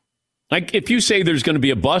 Like, if you say there's going to be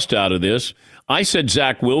a bust out of this, I said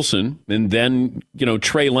Zach Wilson and then,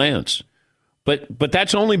 Trey Lance. But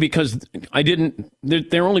that's only because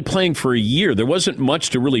they're only playing for a year. There wasn't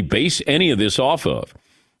much to really base any of this off of.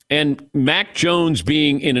 And Mac Jones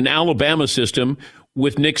being in an Alabama system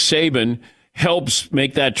with Nick Saban helps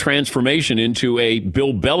make that transformation into a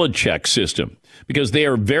Bill Belichick system because they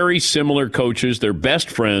are very similar coaches. They're best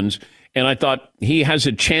friends. And I thought he has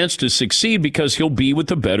a chance to succeed because he'll be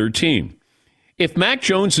with a better team. If Mac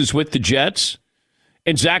Jones is with the Jets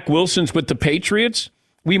and Zach Wilson's with the Patriots,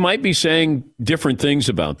 we might be saying different things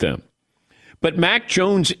about them. But Mac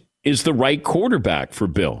Jones is the right quarterback for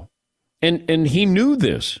Bill. And he knew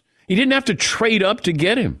this. He didn't have to trade up to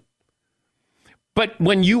get him. But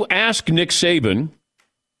when you ask Nick Saban,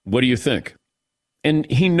 what do you think? And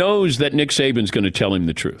he knows that Nick Saban's going to tell him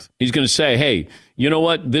the truth. He's going to say, hey, you know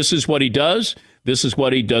what? This is what he does. This is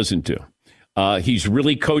what he doesn't do. He's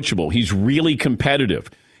really coachable. He's really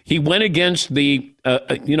competitive. He went against the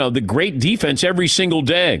great defense every single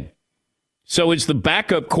day. So it's the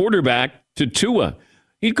backup quarterback to Tua.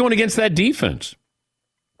 He's going against that defense.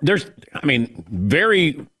 I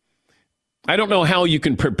don't know how you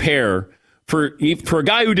can prepare for a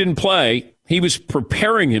guy who didn't play. He was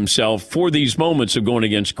preparing himself for these moments of going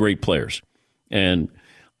against great players. And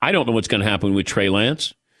I don't know what's going to happen with Trey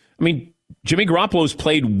Lance. Jimmy Garoppolo's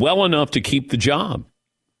played well enough to keep the job.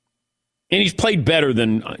 And he's played better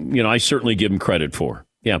than, I certainly give him credit for.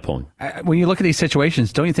 Yeah, Paul. When you look at these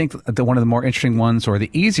situations, don't you think that one of the more interesting ones or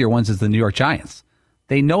the easier ones is the New York Giants?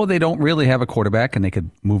 They know they don't really have a quarterback, and they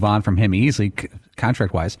could move on from him easily,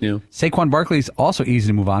 contract-wise. Yeah. Saquon Barkley's also easy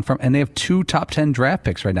to move on from, and they have 2 top 10 draft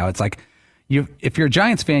picks right now. It's like, if you're a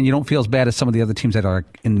Giants fan, you don't feel as bad as some of the other teams that are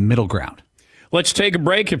in the middle ground. Let's take a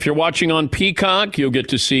break. If you're watching on Peacock, you'll get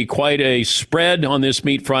to see quite a spread on this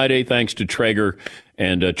Meat Friday, thanks to Traeger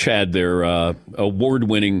and Chad, their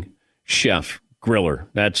award-winning chef griller.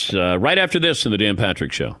 That's right after this in the Dan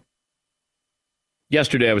Patrick Show.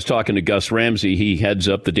 Yesterday, I was talking to Gus Ramsey. He heads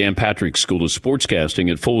up the Dan Patrick School of Sportscasting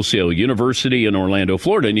at Full Sail University in Orlando,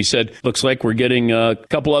 Florida. And he said, looks like we're getting a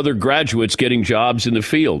couple other graduates getting jobs in the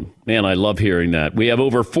field. Man, I love hearing that. We have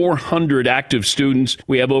over 400 active students.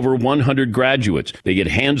 We have over 100 graduates. They get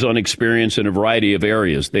hands-on experience in a variety of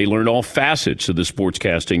areas. They learn all facets of the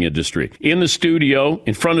sportscasting industry. In the studio,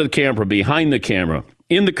 in front of the camera, behind the camera,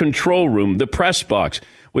 in the control room, the press box.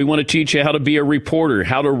 We want to teach you how to be a reporter,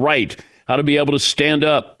 how to write, how to be able to stand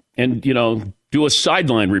up and, do a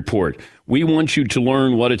sideline report. We want you to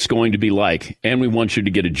learn what it's going to be like, and we want you to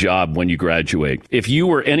get a job when you graduate. If you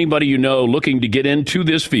or anybody you know looking to get into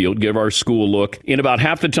this field, give our school a look. In about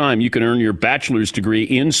half the time, you can earn your bachelor's degree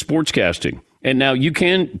in sportscasting. And now you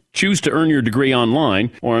can choose to earn your degree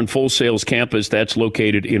online or on Full Sail's campus that's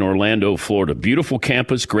located in Orlando, Florida. Beautiful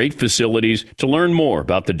campus, great facilities. To learn more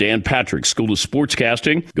about the Dan Patrick School of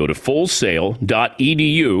Sportscasting, go to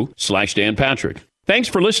fullsail.edu/Dan Patrick. Thanks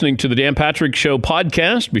for listening to the Dan Patrick Show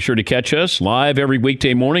podcast. Be sure to catch us live every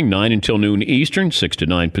weekday morning, 9 until noon Eastern, 6 to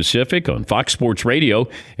 9 Pacific on Fox Sports Radio.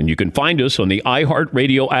 And you can find us on the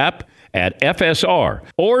iHeartRadio app at FSR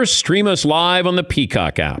or stream us live on the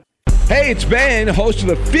Peacock app. Hey, it's Ben, host of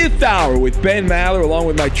the 5th Hour with Ben Maller, along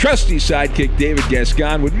with my trusty sidekick, David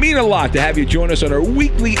Gascon. Would mean a lot to have you join us on our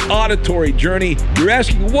weekly auditory journey. You're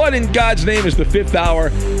asking, what in God's name is the 5th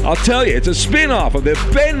Hour? I'll tell you, it's a spin-off of the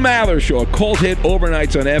Ben Maller Show, a cult hit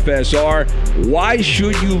overnights on FSR. Why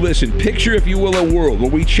should you listen? Picture, if you will, a world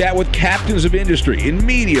where we chat with captains of industry in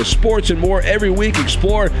media, sports, and more every week.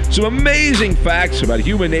 Explore some amazing facts about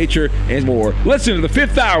human nature and more. Listen to the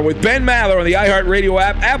 5th Hour with Ben Maller on the iHeartRadio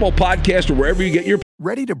app, Apple Podcast, or wherever you get your...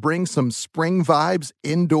 Ready to bring some spring vibes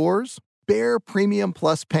indoors? Behr Premium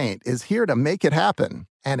Plus Paint is here to make it happen.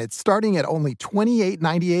 And it's starting at only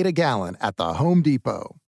 $28.98 a gallon at the Home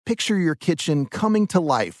Depot. Picture your kitchen coming to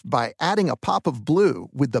life by adding a pop of blue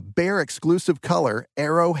with the Behr exclusive color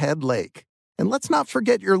Arrowhead Lake. And let's not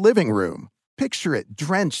forget your living room. Picture it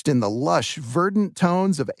drenched in the lush, verdant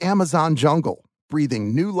tones of Amazon jungle,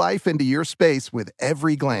 breathing new life into your space with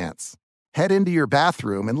every glance. Head into your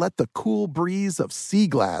bathroom and let the cool breeze of sea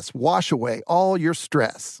glass wash away all your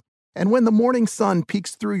stress. And when the morning sun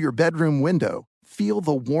peeks through your bedroom window, feel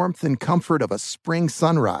the warmth and comfort of a spring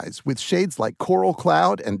sunrise with shades like coral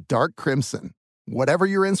cloud and dark crimson. Whatever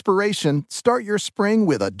your inspiration, start your spring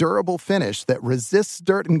with a durable finish that resists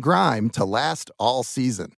dirt and grime to last all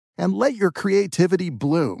season. And let your creativity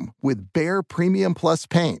bloom with Behr Premium Plus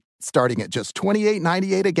Paint, starting at just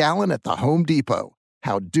 $28.98 a gallon at the Home Depot.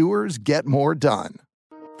 How doers get more done.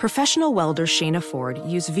 Professional welder Shayna Ford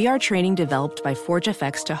used VR training developed by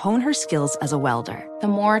ForgeFX to hone her skills as a welder. The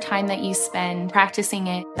more time that you spend practicing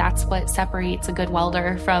it, that's what separates a good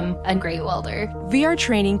welder from a great welder. VR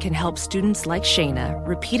training can help students like Shayna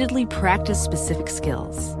repeatedly practice specific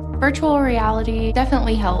skills. Virtual reality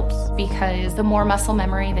definitely helps because the more muscle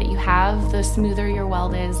memory that you have, the smoother your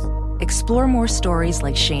weld is. Explore more stories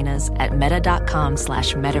like Shayna's at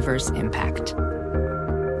meta.com/metaverseimpact.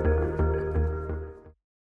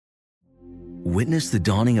 Witness the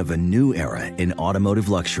dawning of a new era in automotive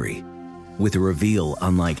luxury with a reveal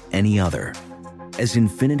unlike any other as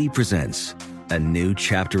Infiniti presents a new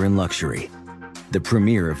chapter in luxury, the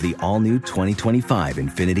premiere of the all-new 2025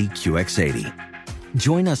 Infiniti QX80.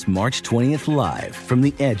 Join us March 20th live from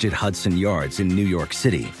the Edge at Hudson Yards in New York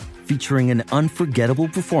City, featuring an unforgettable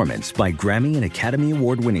performance by Grammy and Academy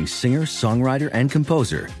Award-winning singer, songwriter, and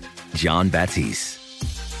composer Jon Batiste.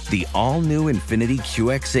 The all-new Infiniti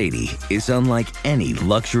QX80 is unlike any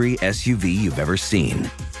luxury SUV you've ever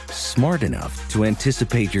seen. Smart enough to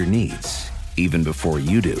anticipate your needs, even before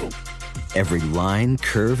you do. Every line,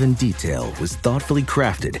 curve, and detail was thoughtfully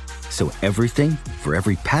crafted, so everything for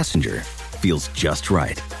every passenger feels just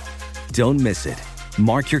right. Don't miss it.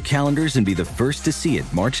 Mark your calendars and be the first to see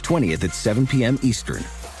it March 20th at 7 p.m. Eastern,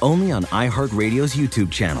 only on iHeartRadio's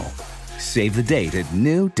YouTube channel. Save the date at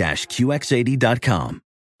new-QX80.com.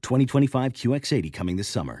 2025 QX80 coming this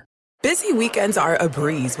summer. Busy weekends are a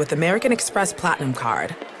breeze with American Express Platinum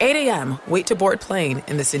Card. 8 a.m., wait to board plane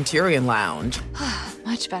in the Centurion Lounge.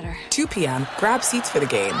 Much better. 2 p.m., grab seats for the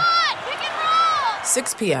game.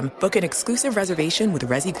 6 p.m., book an exclusive reservation with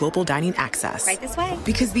Resi Global Dining Access. Right this way.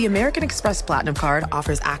 Because the American Express Platinum Card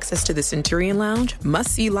offers access to the Centurion Lounge,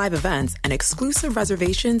 must-see live events, and exclusive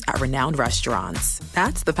reservations at renowned restaurants.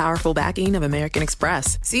 That's the powerful backing of American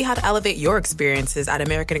Express. See how to elevate your experiences at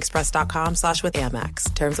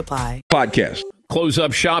americanexpress.com/withAmex. Terms apply. Podcast. Close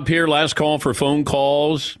up shop here. Last call for phone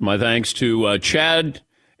calls. My thanks to Chad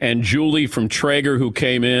and Julie from Traeger who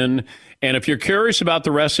came in. And if you're curious about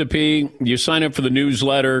the recipe, you sign up for the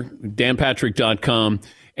newsletter, danpatrick.com,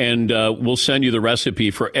 and we'll send you the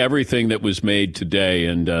recipe for everything that was made today.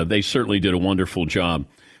 And they certainly did a wonderful job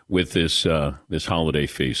with this holiday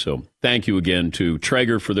feast. So thank you again to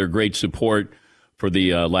Traeger for their great support for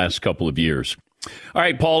the last couple of years. All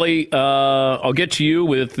right, Paulie, I'll get to you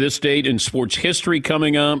with this date in sports history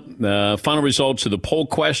coming up. Final results of the poll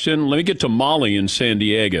question. Let me get to Molly in San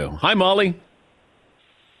Diego. Hi, Molly.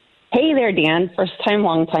 Hey there, Dan. First time,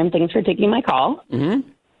 long time. Thanks for taking my call.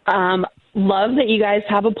 Mm-hmm. Love that you guys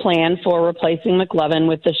have a plan for replacing McLovin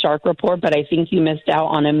with the Shark Report, but I think you missed out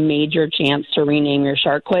on a major chance to rename your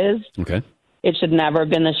Shark Quiz. Okay. It should never have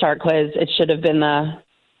been the Shark Quiz. It should have been the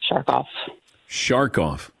Shark Off. Shark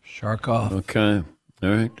Off. Shark Off. Okay. All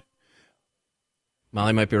right.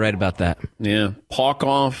 Molly might be right about that. Yeah. Hawk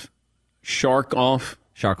Off. Shark Off.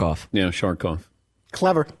 Shark Off. Yeah, Shark Off.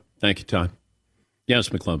 Clever. Thank you, Todd. Yes,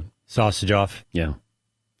 McLovin. Sausage Off. Yeah.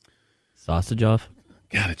 Sausage Off.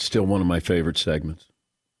 God, it's still one of my favorite segments.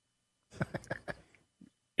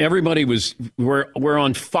 Everybody we're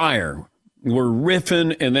on fire. We're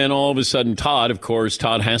riffing, and then all of a sudden, Todd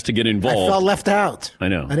has to get involved. I felt left out. I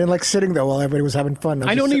know. I didn't like sitting there while everybody was having fun.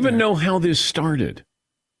 I don't even know how this started.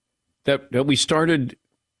 That we started,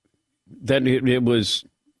 that it was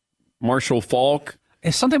Marshall Faulk.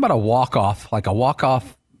 It's something about a walk-off, like a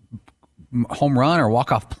walk-off home run or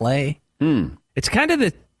walk-off play. It's kind of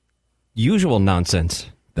the usual nonsense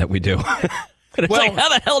that we do. It's like, how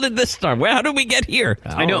the hell did this start? How did we get here?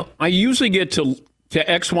 I know. I usually get to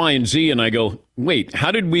X, Y, and Z, and I go, wait,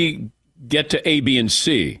 how did we get to A, B, and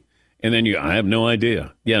C? And then I have no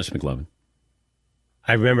idea. Yes, McLovin.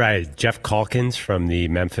 I remember Jeff Calkins from the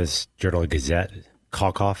Memphis Journal-Gazette.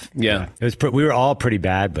 Kalkoff. Yeah. We were all pretty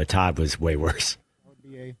bad, but Todd was way worse.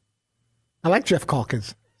 I like Jeff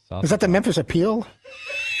Calkins. Is that the Memphis Appeal?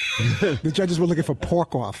 The judges were looking for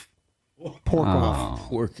pork off. Pork off.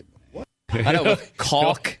 Pork. I know,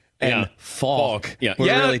 caulk and falk. Yeah. We're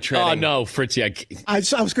really treading. Oh, no, Fritzy. I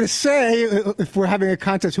was going to say, if we're having a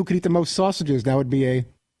contest, who could eat the most sausages, that would be a...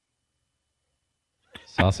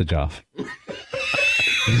 Sausage Off.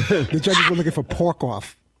 The judges were looking for pork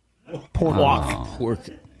off. Pork off. Pork.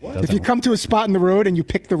 If you come to a spot in the road and you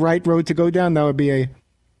pick the right road to go down, that would be a...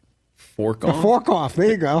 Fork off? A fork off. There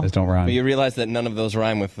you go. Those don't rhyme. But you realize that none of those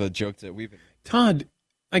rhyme with the joke that we've been... Todd,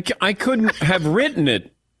 I couldn't have written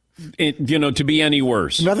it, to be any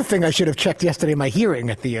worse. Another thing I should have checked yesterday in my hearing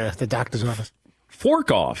at the doctor's office.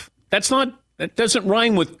 Fork off. That doesn't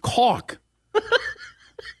rhyme with caulk.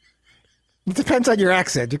 It depends on your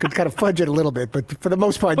accent. You could kind of fudge it a little bit, but for the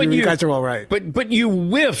most part, you guys are all right. But you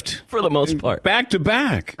whiffed for the most part, back to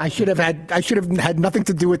back. I should have had nothing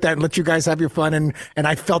to do with that and let you guys have your fun. And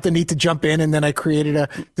I felt the need to jump in, and then I created a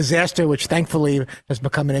disaster, which thankfully has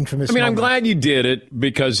become an infamous. I'm glad you did it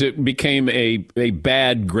because it became a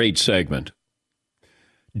bad, great segment.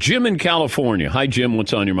 Jim in California. Hi, Jim.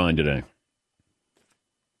 What's on your mind today?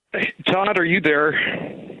 Hey, Todd, are you there?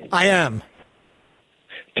 I am.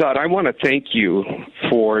 Todd, I want to thank you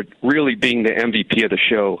for really being the MVP of the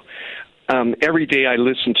show. Every day I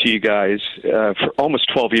listen to you guys for almost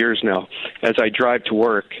 12 years now as I drive to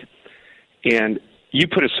work, and you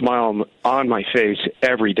put a smile on my face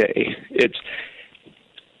every day. It's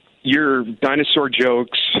your dinosaur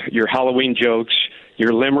jokes, your Halloween jokes,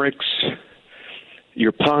 your limericks,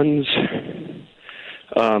 your puns.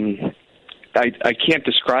 I can't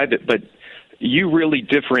describe it, but you really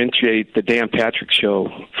differentiate the Dan Patrick Show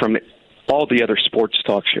from all the other sports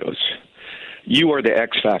talk shows. You are the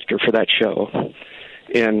X factor for that show.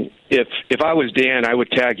 And if I was Dan, I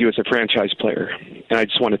would tag you as a franchise player. And I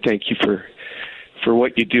just want to thank you for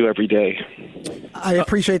what you do every day. I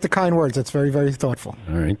appreciate the kind words. That's very, very thoughtful.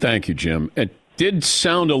 All right. Thank you, Jim. It did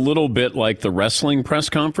sound a little bit like the wrestling press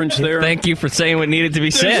conference there. Thank you for saying what needed to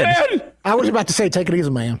be said. I was about to say, take it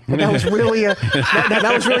easy, man. But that was really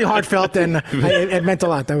that was really heartfelt, and it meant a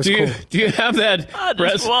lot. That was cool. Do you have that? I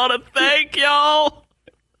just want to thank y'all.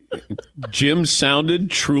 Jim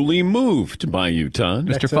sounded truly moved by you, Todd.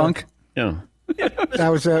 Mr. Funk? Yeah. That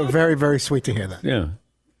was very, very sweet to hear that. Yeah.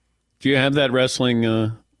 Do you have that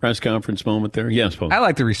wrestling press conference moment there? Yes, Paul. I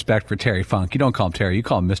like the respect for Terry Funk. You don't call him Terry. You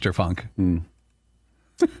call him Mr. Funk.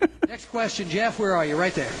 Next question, Jeff. Where are you?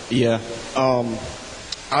 Right there. Yeah.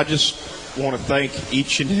 I just want to thank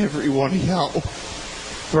each and every one of y'all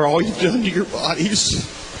for all you've done to your bodies.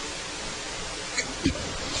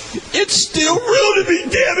 It's still real to me,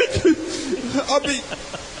 damn it. I mean,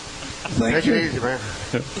 thank you. Take it easy, man.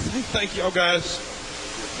 Thank y'all guys.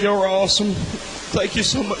 Y'all are awesome. Thank you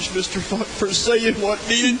so much, Mr. Funk, for saying what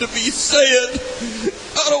needed to be said.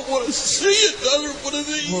 I don't want to see another one of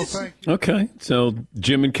these. Well, thank you. Okay, so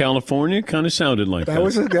Jim in California kind of sounded like that.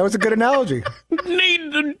 That was a good analogy.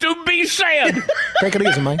 Need to be said. Take it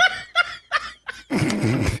easy, Mike.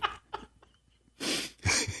 That's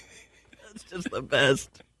just the best.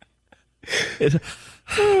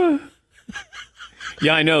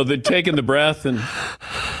 Yeah, I know. They're taking the breath and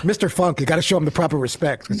Mr. Funk, you got to show him the proper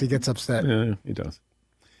respect because he gets upset. Yeah, he does.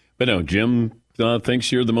 But no, Jim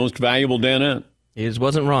thinks you're the most valuable Danette. He just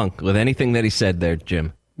wasn't wrong with anything that he said there,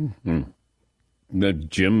 Jim. Mm-hmm.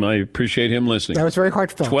 Jim, I appreciate him listening. That was very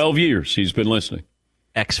heartfelt. 12 years he's been listening.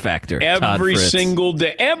 X Factor. Every single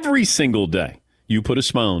day, you put a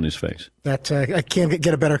smile on his face. That I can't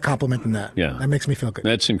get a better compliment than that. Yeah. That makes me feel good.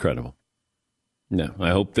 That's incredible. No, I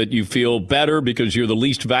hope that you feel better because you're the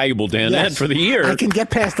least valuable Danette for the year. I can get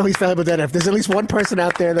past the least valuable Danette. If there's at least one person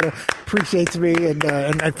out there that appreciates me and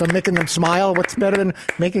if I'm making them smile, what's better than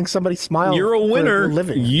making somebody smile? You're a winner. For a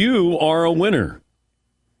living? You are a winner.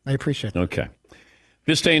 I appreciate it. Okay.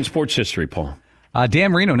 This day in sports history, Paul.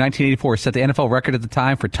 Dan Marino, 1984, set the NFL record at the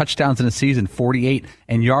time for touchdowns in a season, 48,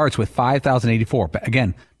 and yards with 5,084. But again,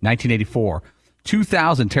 1984.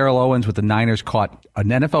 2000, Terrell Owens with the Niners caught an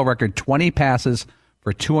NFL record 20 passes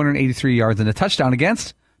for 283 yards and a touchdown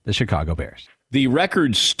against the Chicago Bears. The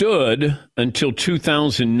record stood until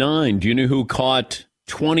 2009. Do you know who caught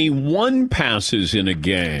 21 passes in a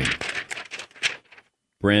game?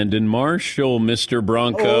 Brandon Marshall, Mr.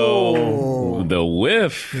 Bronco. Oh. The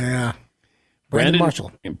whiff. Yeah. Brandon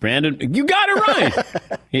Marshall. Brandon, you got it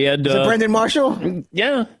right. He had. Is it Brandon Marshall?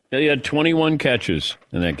 Yeah. He had 21 catches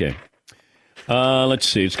in that game. Let's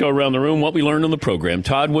see. Let's go around the room. What we learned on the program.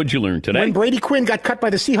 Todd, what'd you learn today? When Brady Quinn got cut by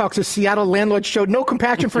the Seahawks, the Seattle landlord showed no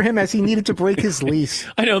compassion for him as he needed to break his lease.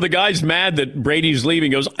 I know the guy's mad that Brady's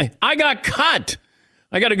leaving. Goes, I got cut.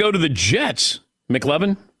 I got to go to the Jets.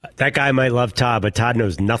 McLevin? That guy might love Todd, but Todd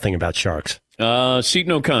knows nothing about sharks.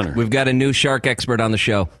 Seton O'Connor. We've got a new shark expert on the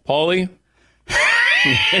show. Paulie?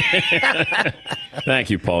 Thank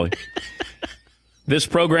you, Paulie. This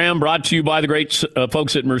program brought to you by the great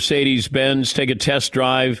folks at Mercedes-Benz. Take a test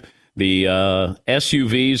drive. The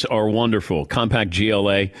SUVs are wonderful. Compact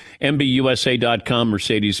GLA, MBUSA.com,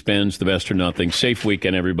 Mercedes-Benz, the best or nothing. Safe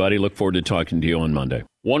weekend, everybody. Look forward to talking to you on Monday.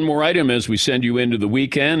 One more item as we send you into the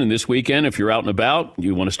weekend. And this weekend, if you're out and about,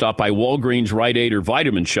 you want to stop by Walgreens, Rite Aid, or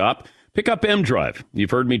Vitamin Shop, pick up M-Drive.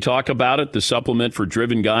 You've heard me talk about it, the supplement for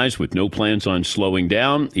driven guys with no plans on slowing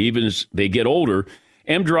down, even as they get older.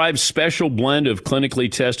 M-Drive's special blend of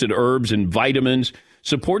clinically tested herbs and vitamins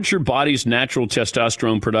supports your body's natural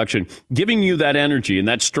testosterone production, giving you that energy and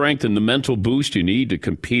that strength and the mental boost you need to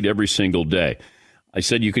compete every single day. I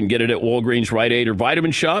said you can get it at Walgreens, Rite Aid, or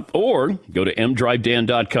Vitamin Shop, or go to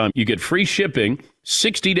mdrivedan.com. You get free shipping,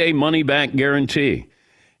 60-day money-back guarantee.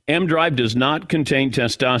 M-Drive does not contain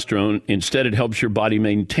testosterone. Instead, it helps your body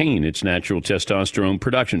maintain its natural testosterone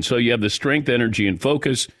production. So you have the strength, energy, and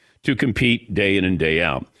focus to compete day in and day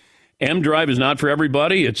out. M-Drive is not for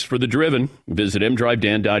everybody. It's for the driven. Visit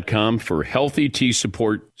mdrivedan.com for healthy T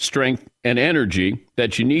support, strength, and energy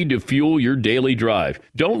that you need to fuel your daily drive.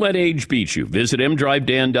 Don't let age beat you. Visit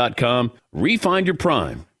mdrivedan.com. Refine your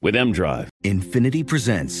prime with M-Drive. Infinity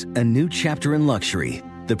presents a new chapter in luxury,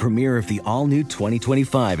 the premiere of the all-new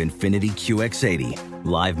 2025 Infinity QX80,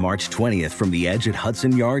 live March 20th from the Edge at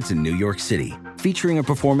Hudson Yards in New York City, featuring a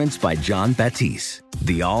performance by John Batiste.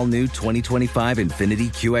 The all-new 2025 Infinity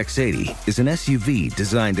QX80 is an SUV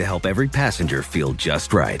designed to help every passenger feel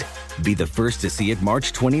just right. Be the first to see it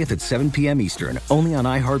March 20th at 7 p.m. Eastern, only on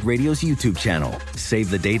iHeartRadio's YouTube channel. Save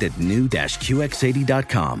the date at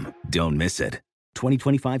new-QX80.com. Don't miss it.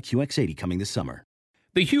 2025 QX80 coming this summer.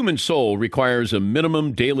 The human soul requires a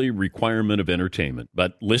minimum daily requirement of entertainment,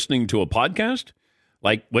 but listening to a podcast,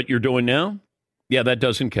 like what you're doing now, yeah, that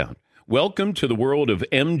doesn't count. Welcome to the world of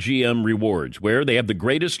MGM Rewards, where they have the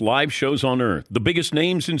greatest live shows on earth, the biggest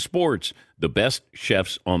names in sports, the best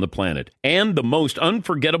chefs on the planet, and the most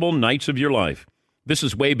unforgettable nights of your life. This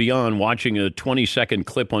is way beyond watching a 20-second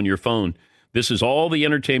clip on your phone. This is all the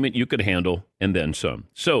entertainment you could handle, and then some.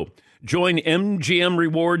 So, join MGM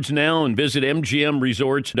Rewards now and visit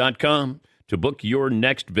MGMResorts.com to book your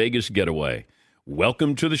next Vegas getaway.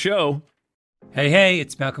 Welcome to the show. Hey,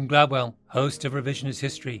 it's Malcolm Gladwell, host of Revisionist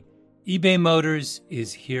History. eBay Motors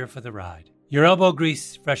is here for the ride. Your elbow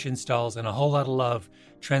grease, fresh installs, and a whole lot of love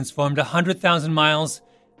transformed 100,000 miles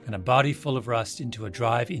and a body full of rust into a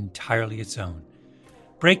drive entirely its own.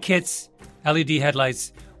 Brake kits, LED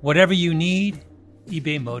headlights, whatever you need,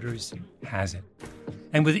 eBay Motors has it.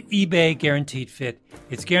 And with eBay Guaranteed Fit,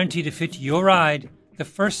 it's guaranteed to fit your ride the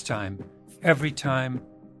first time, every time,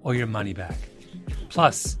 or your money back.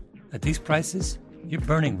 Plus, at these prices, you're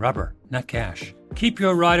burning rubber, not cash. Keep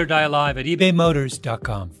your ride or die alive at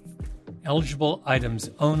ebaymotors.com. Eligible items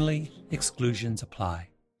only. Exclusions apply.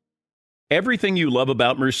 Everything you love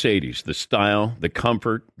about Mercedes, the style, the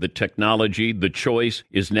comfort, the technology, the choice,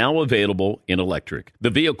 is now available in electric. The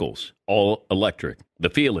vehicles, all electric. The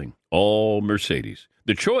feeling, all Mercedes.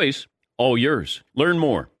 The choice, all yours. Learn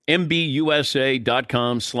more.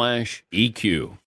 MBUSA.com/EQ.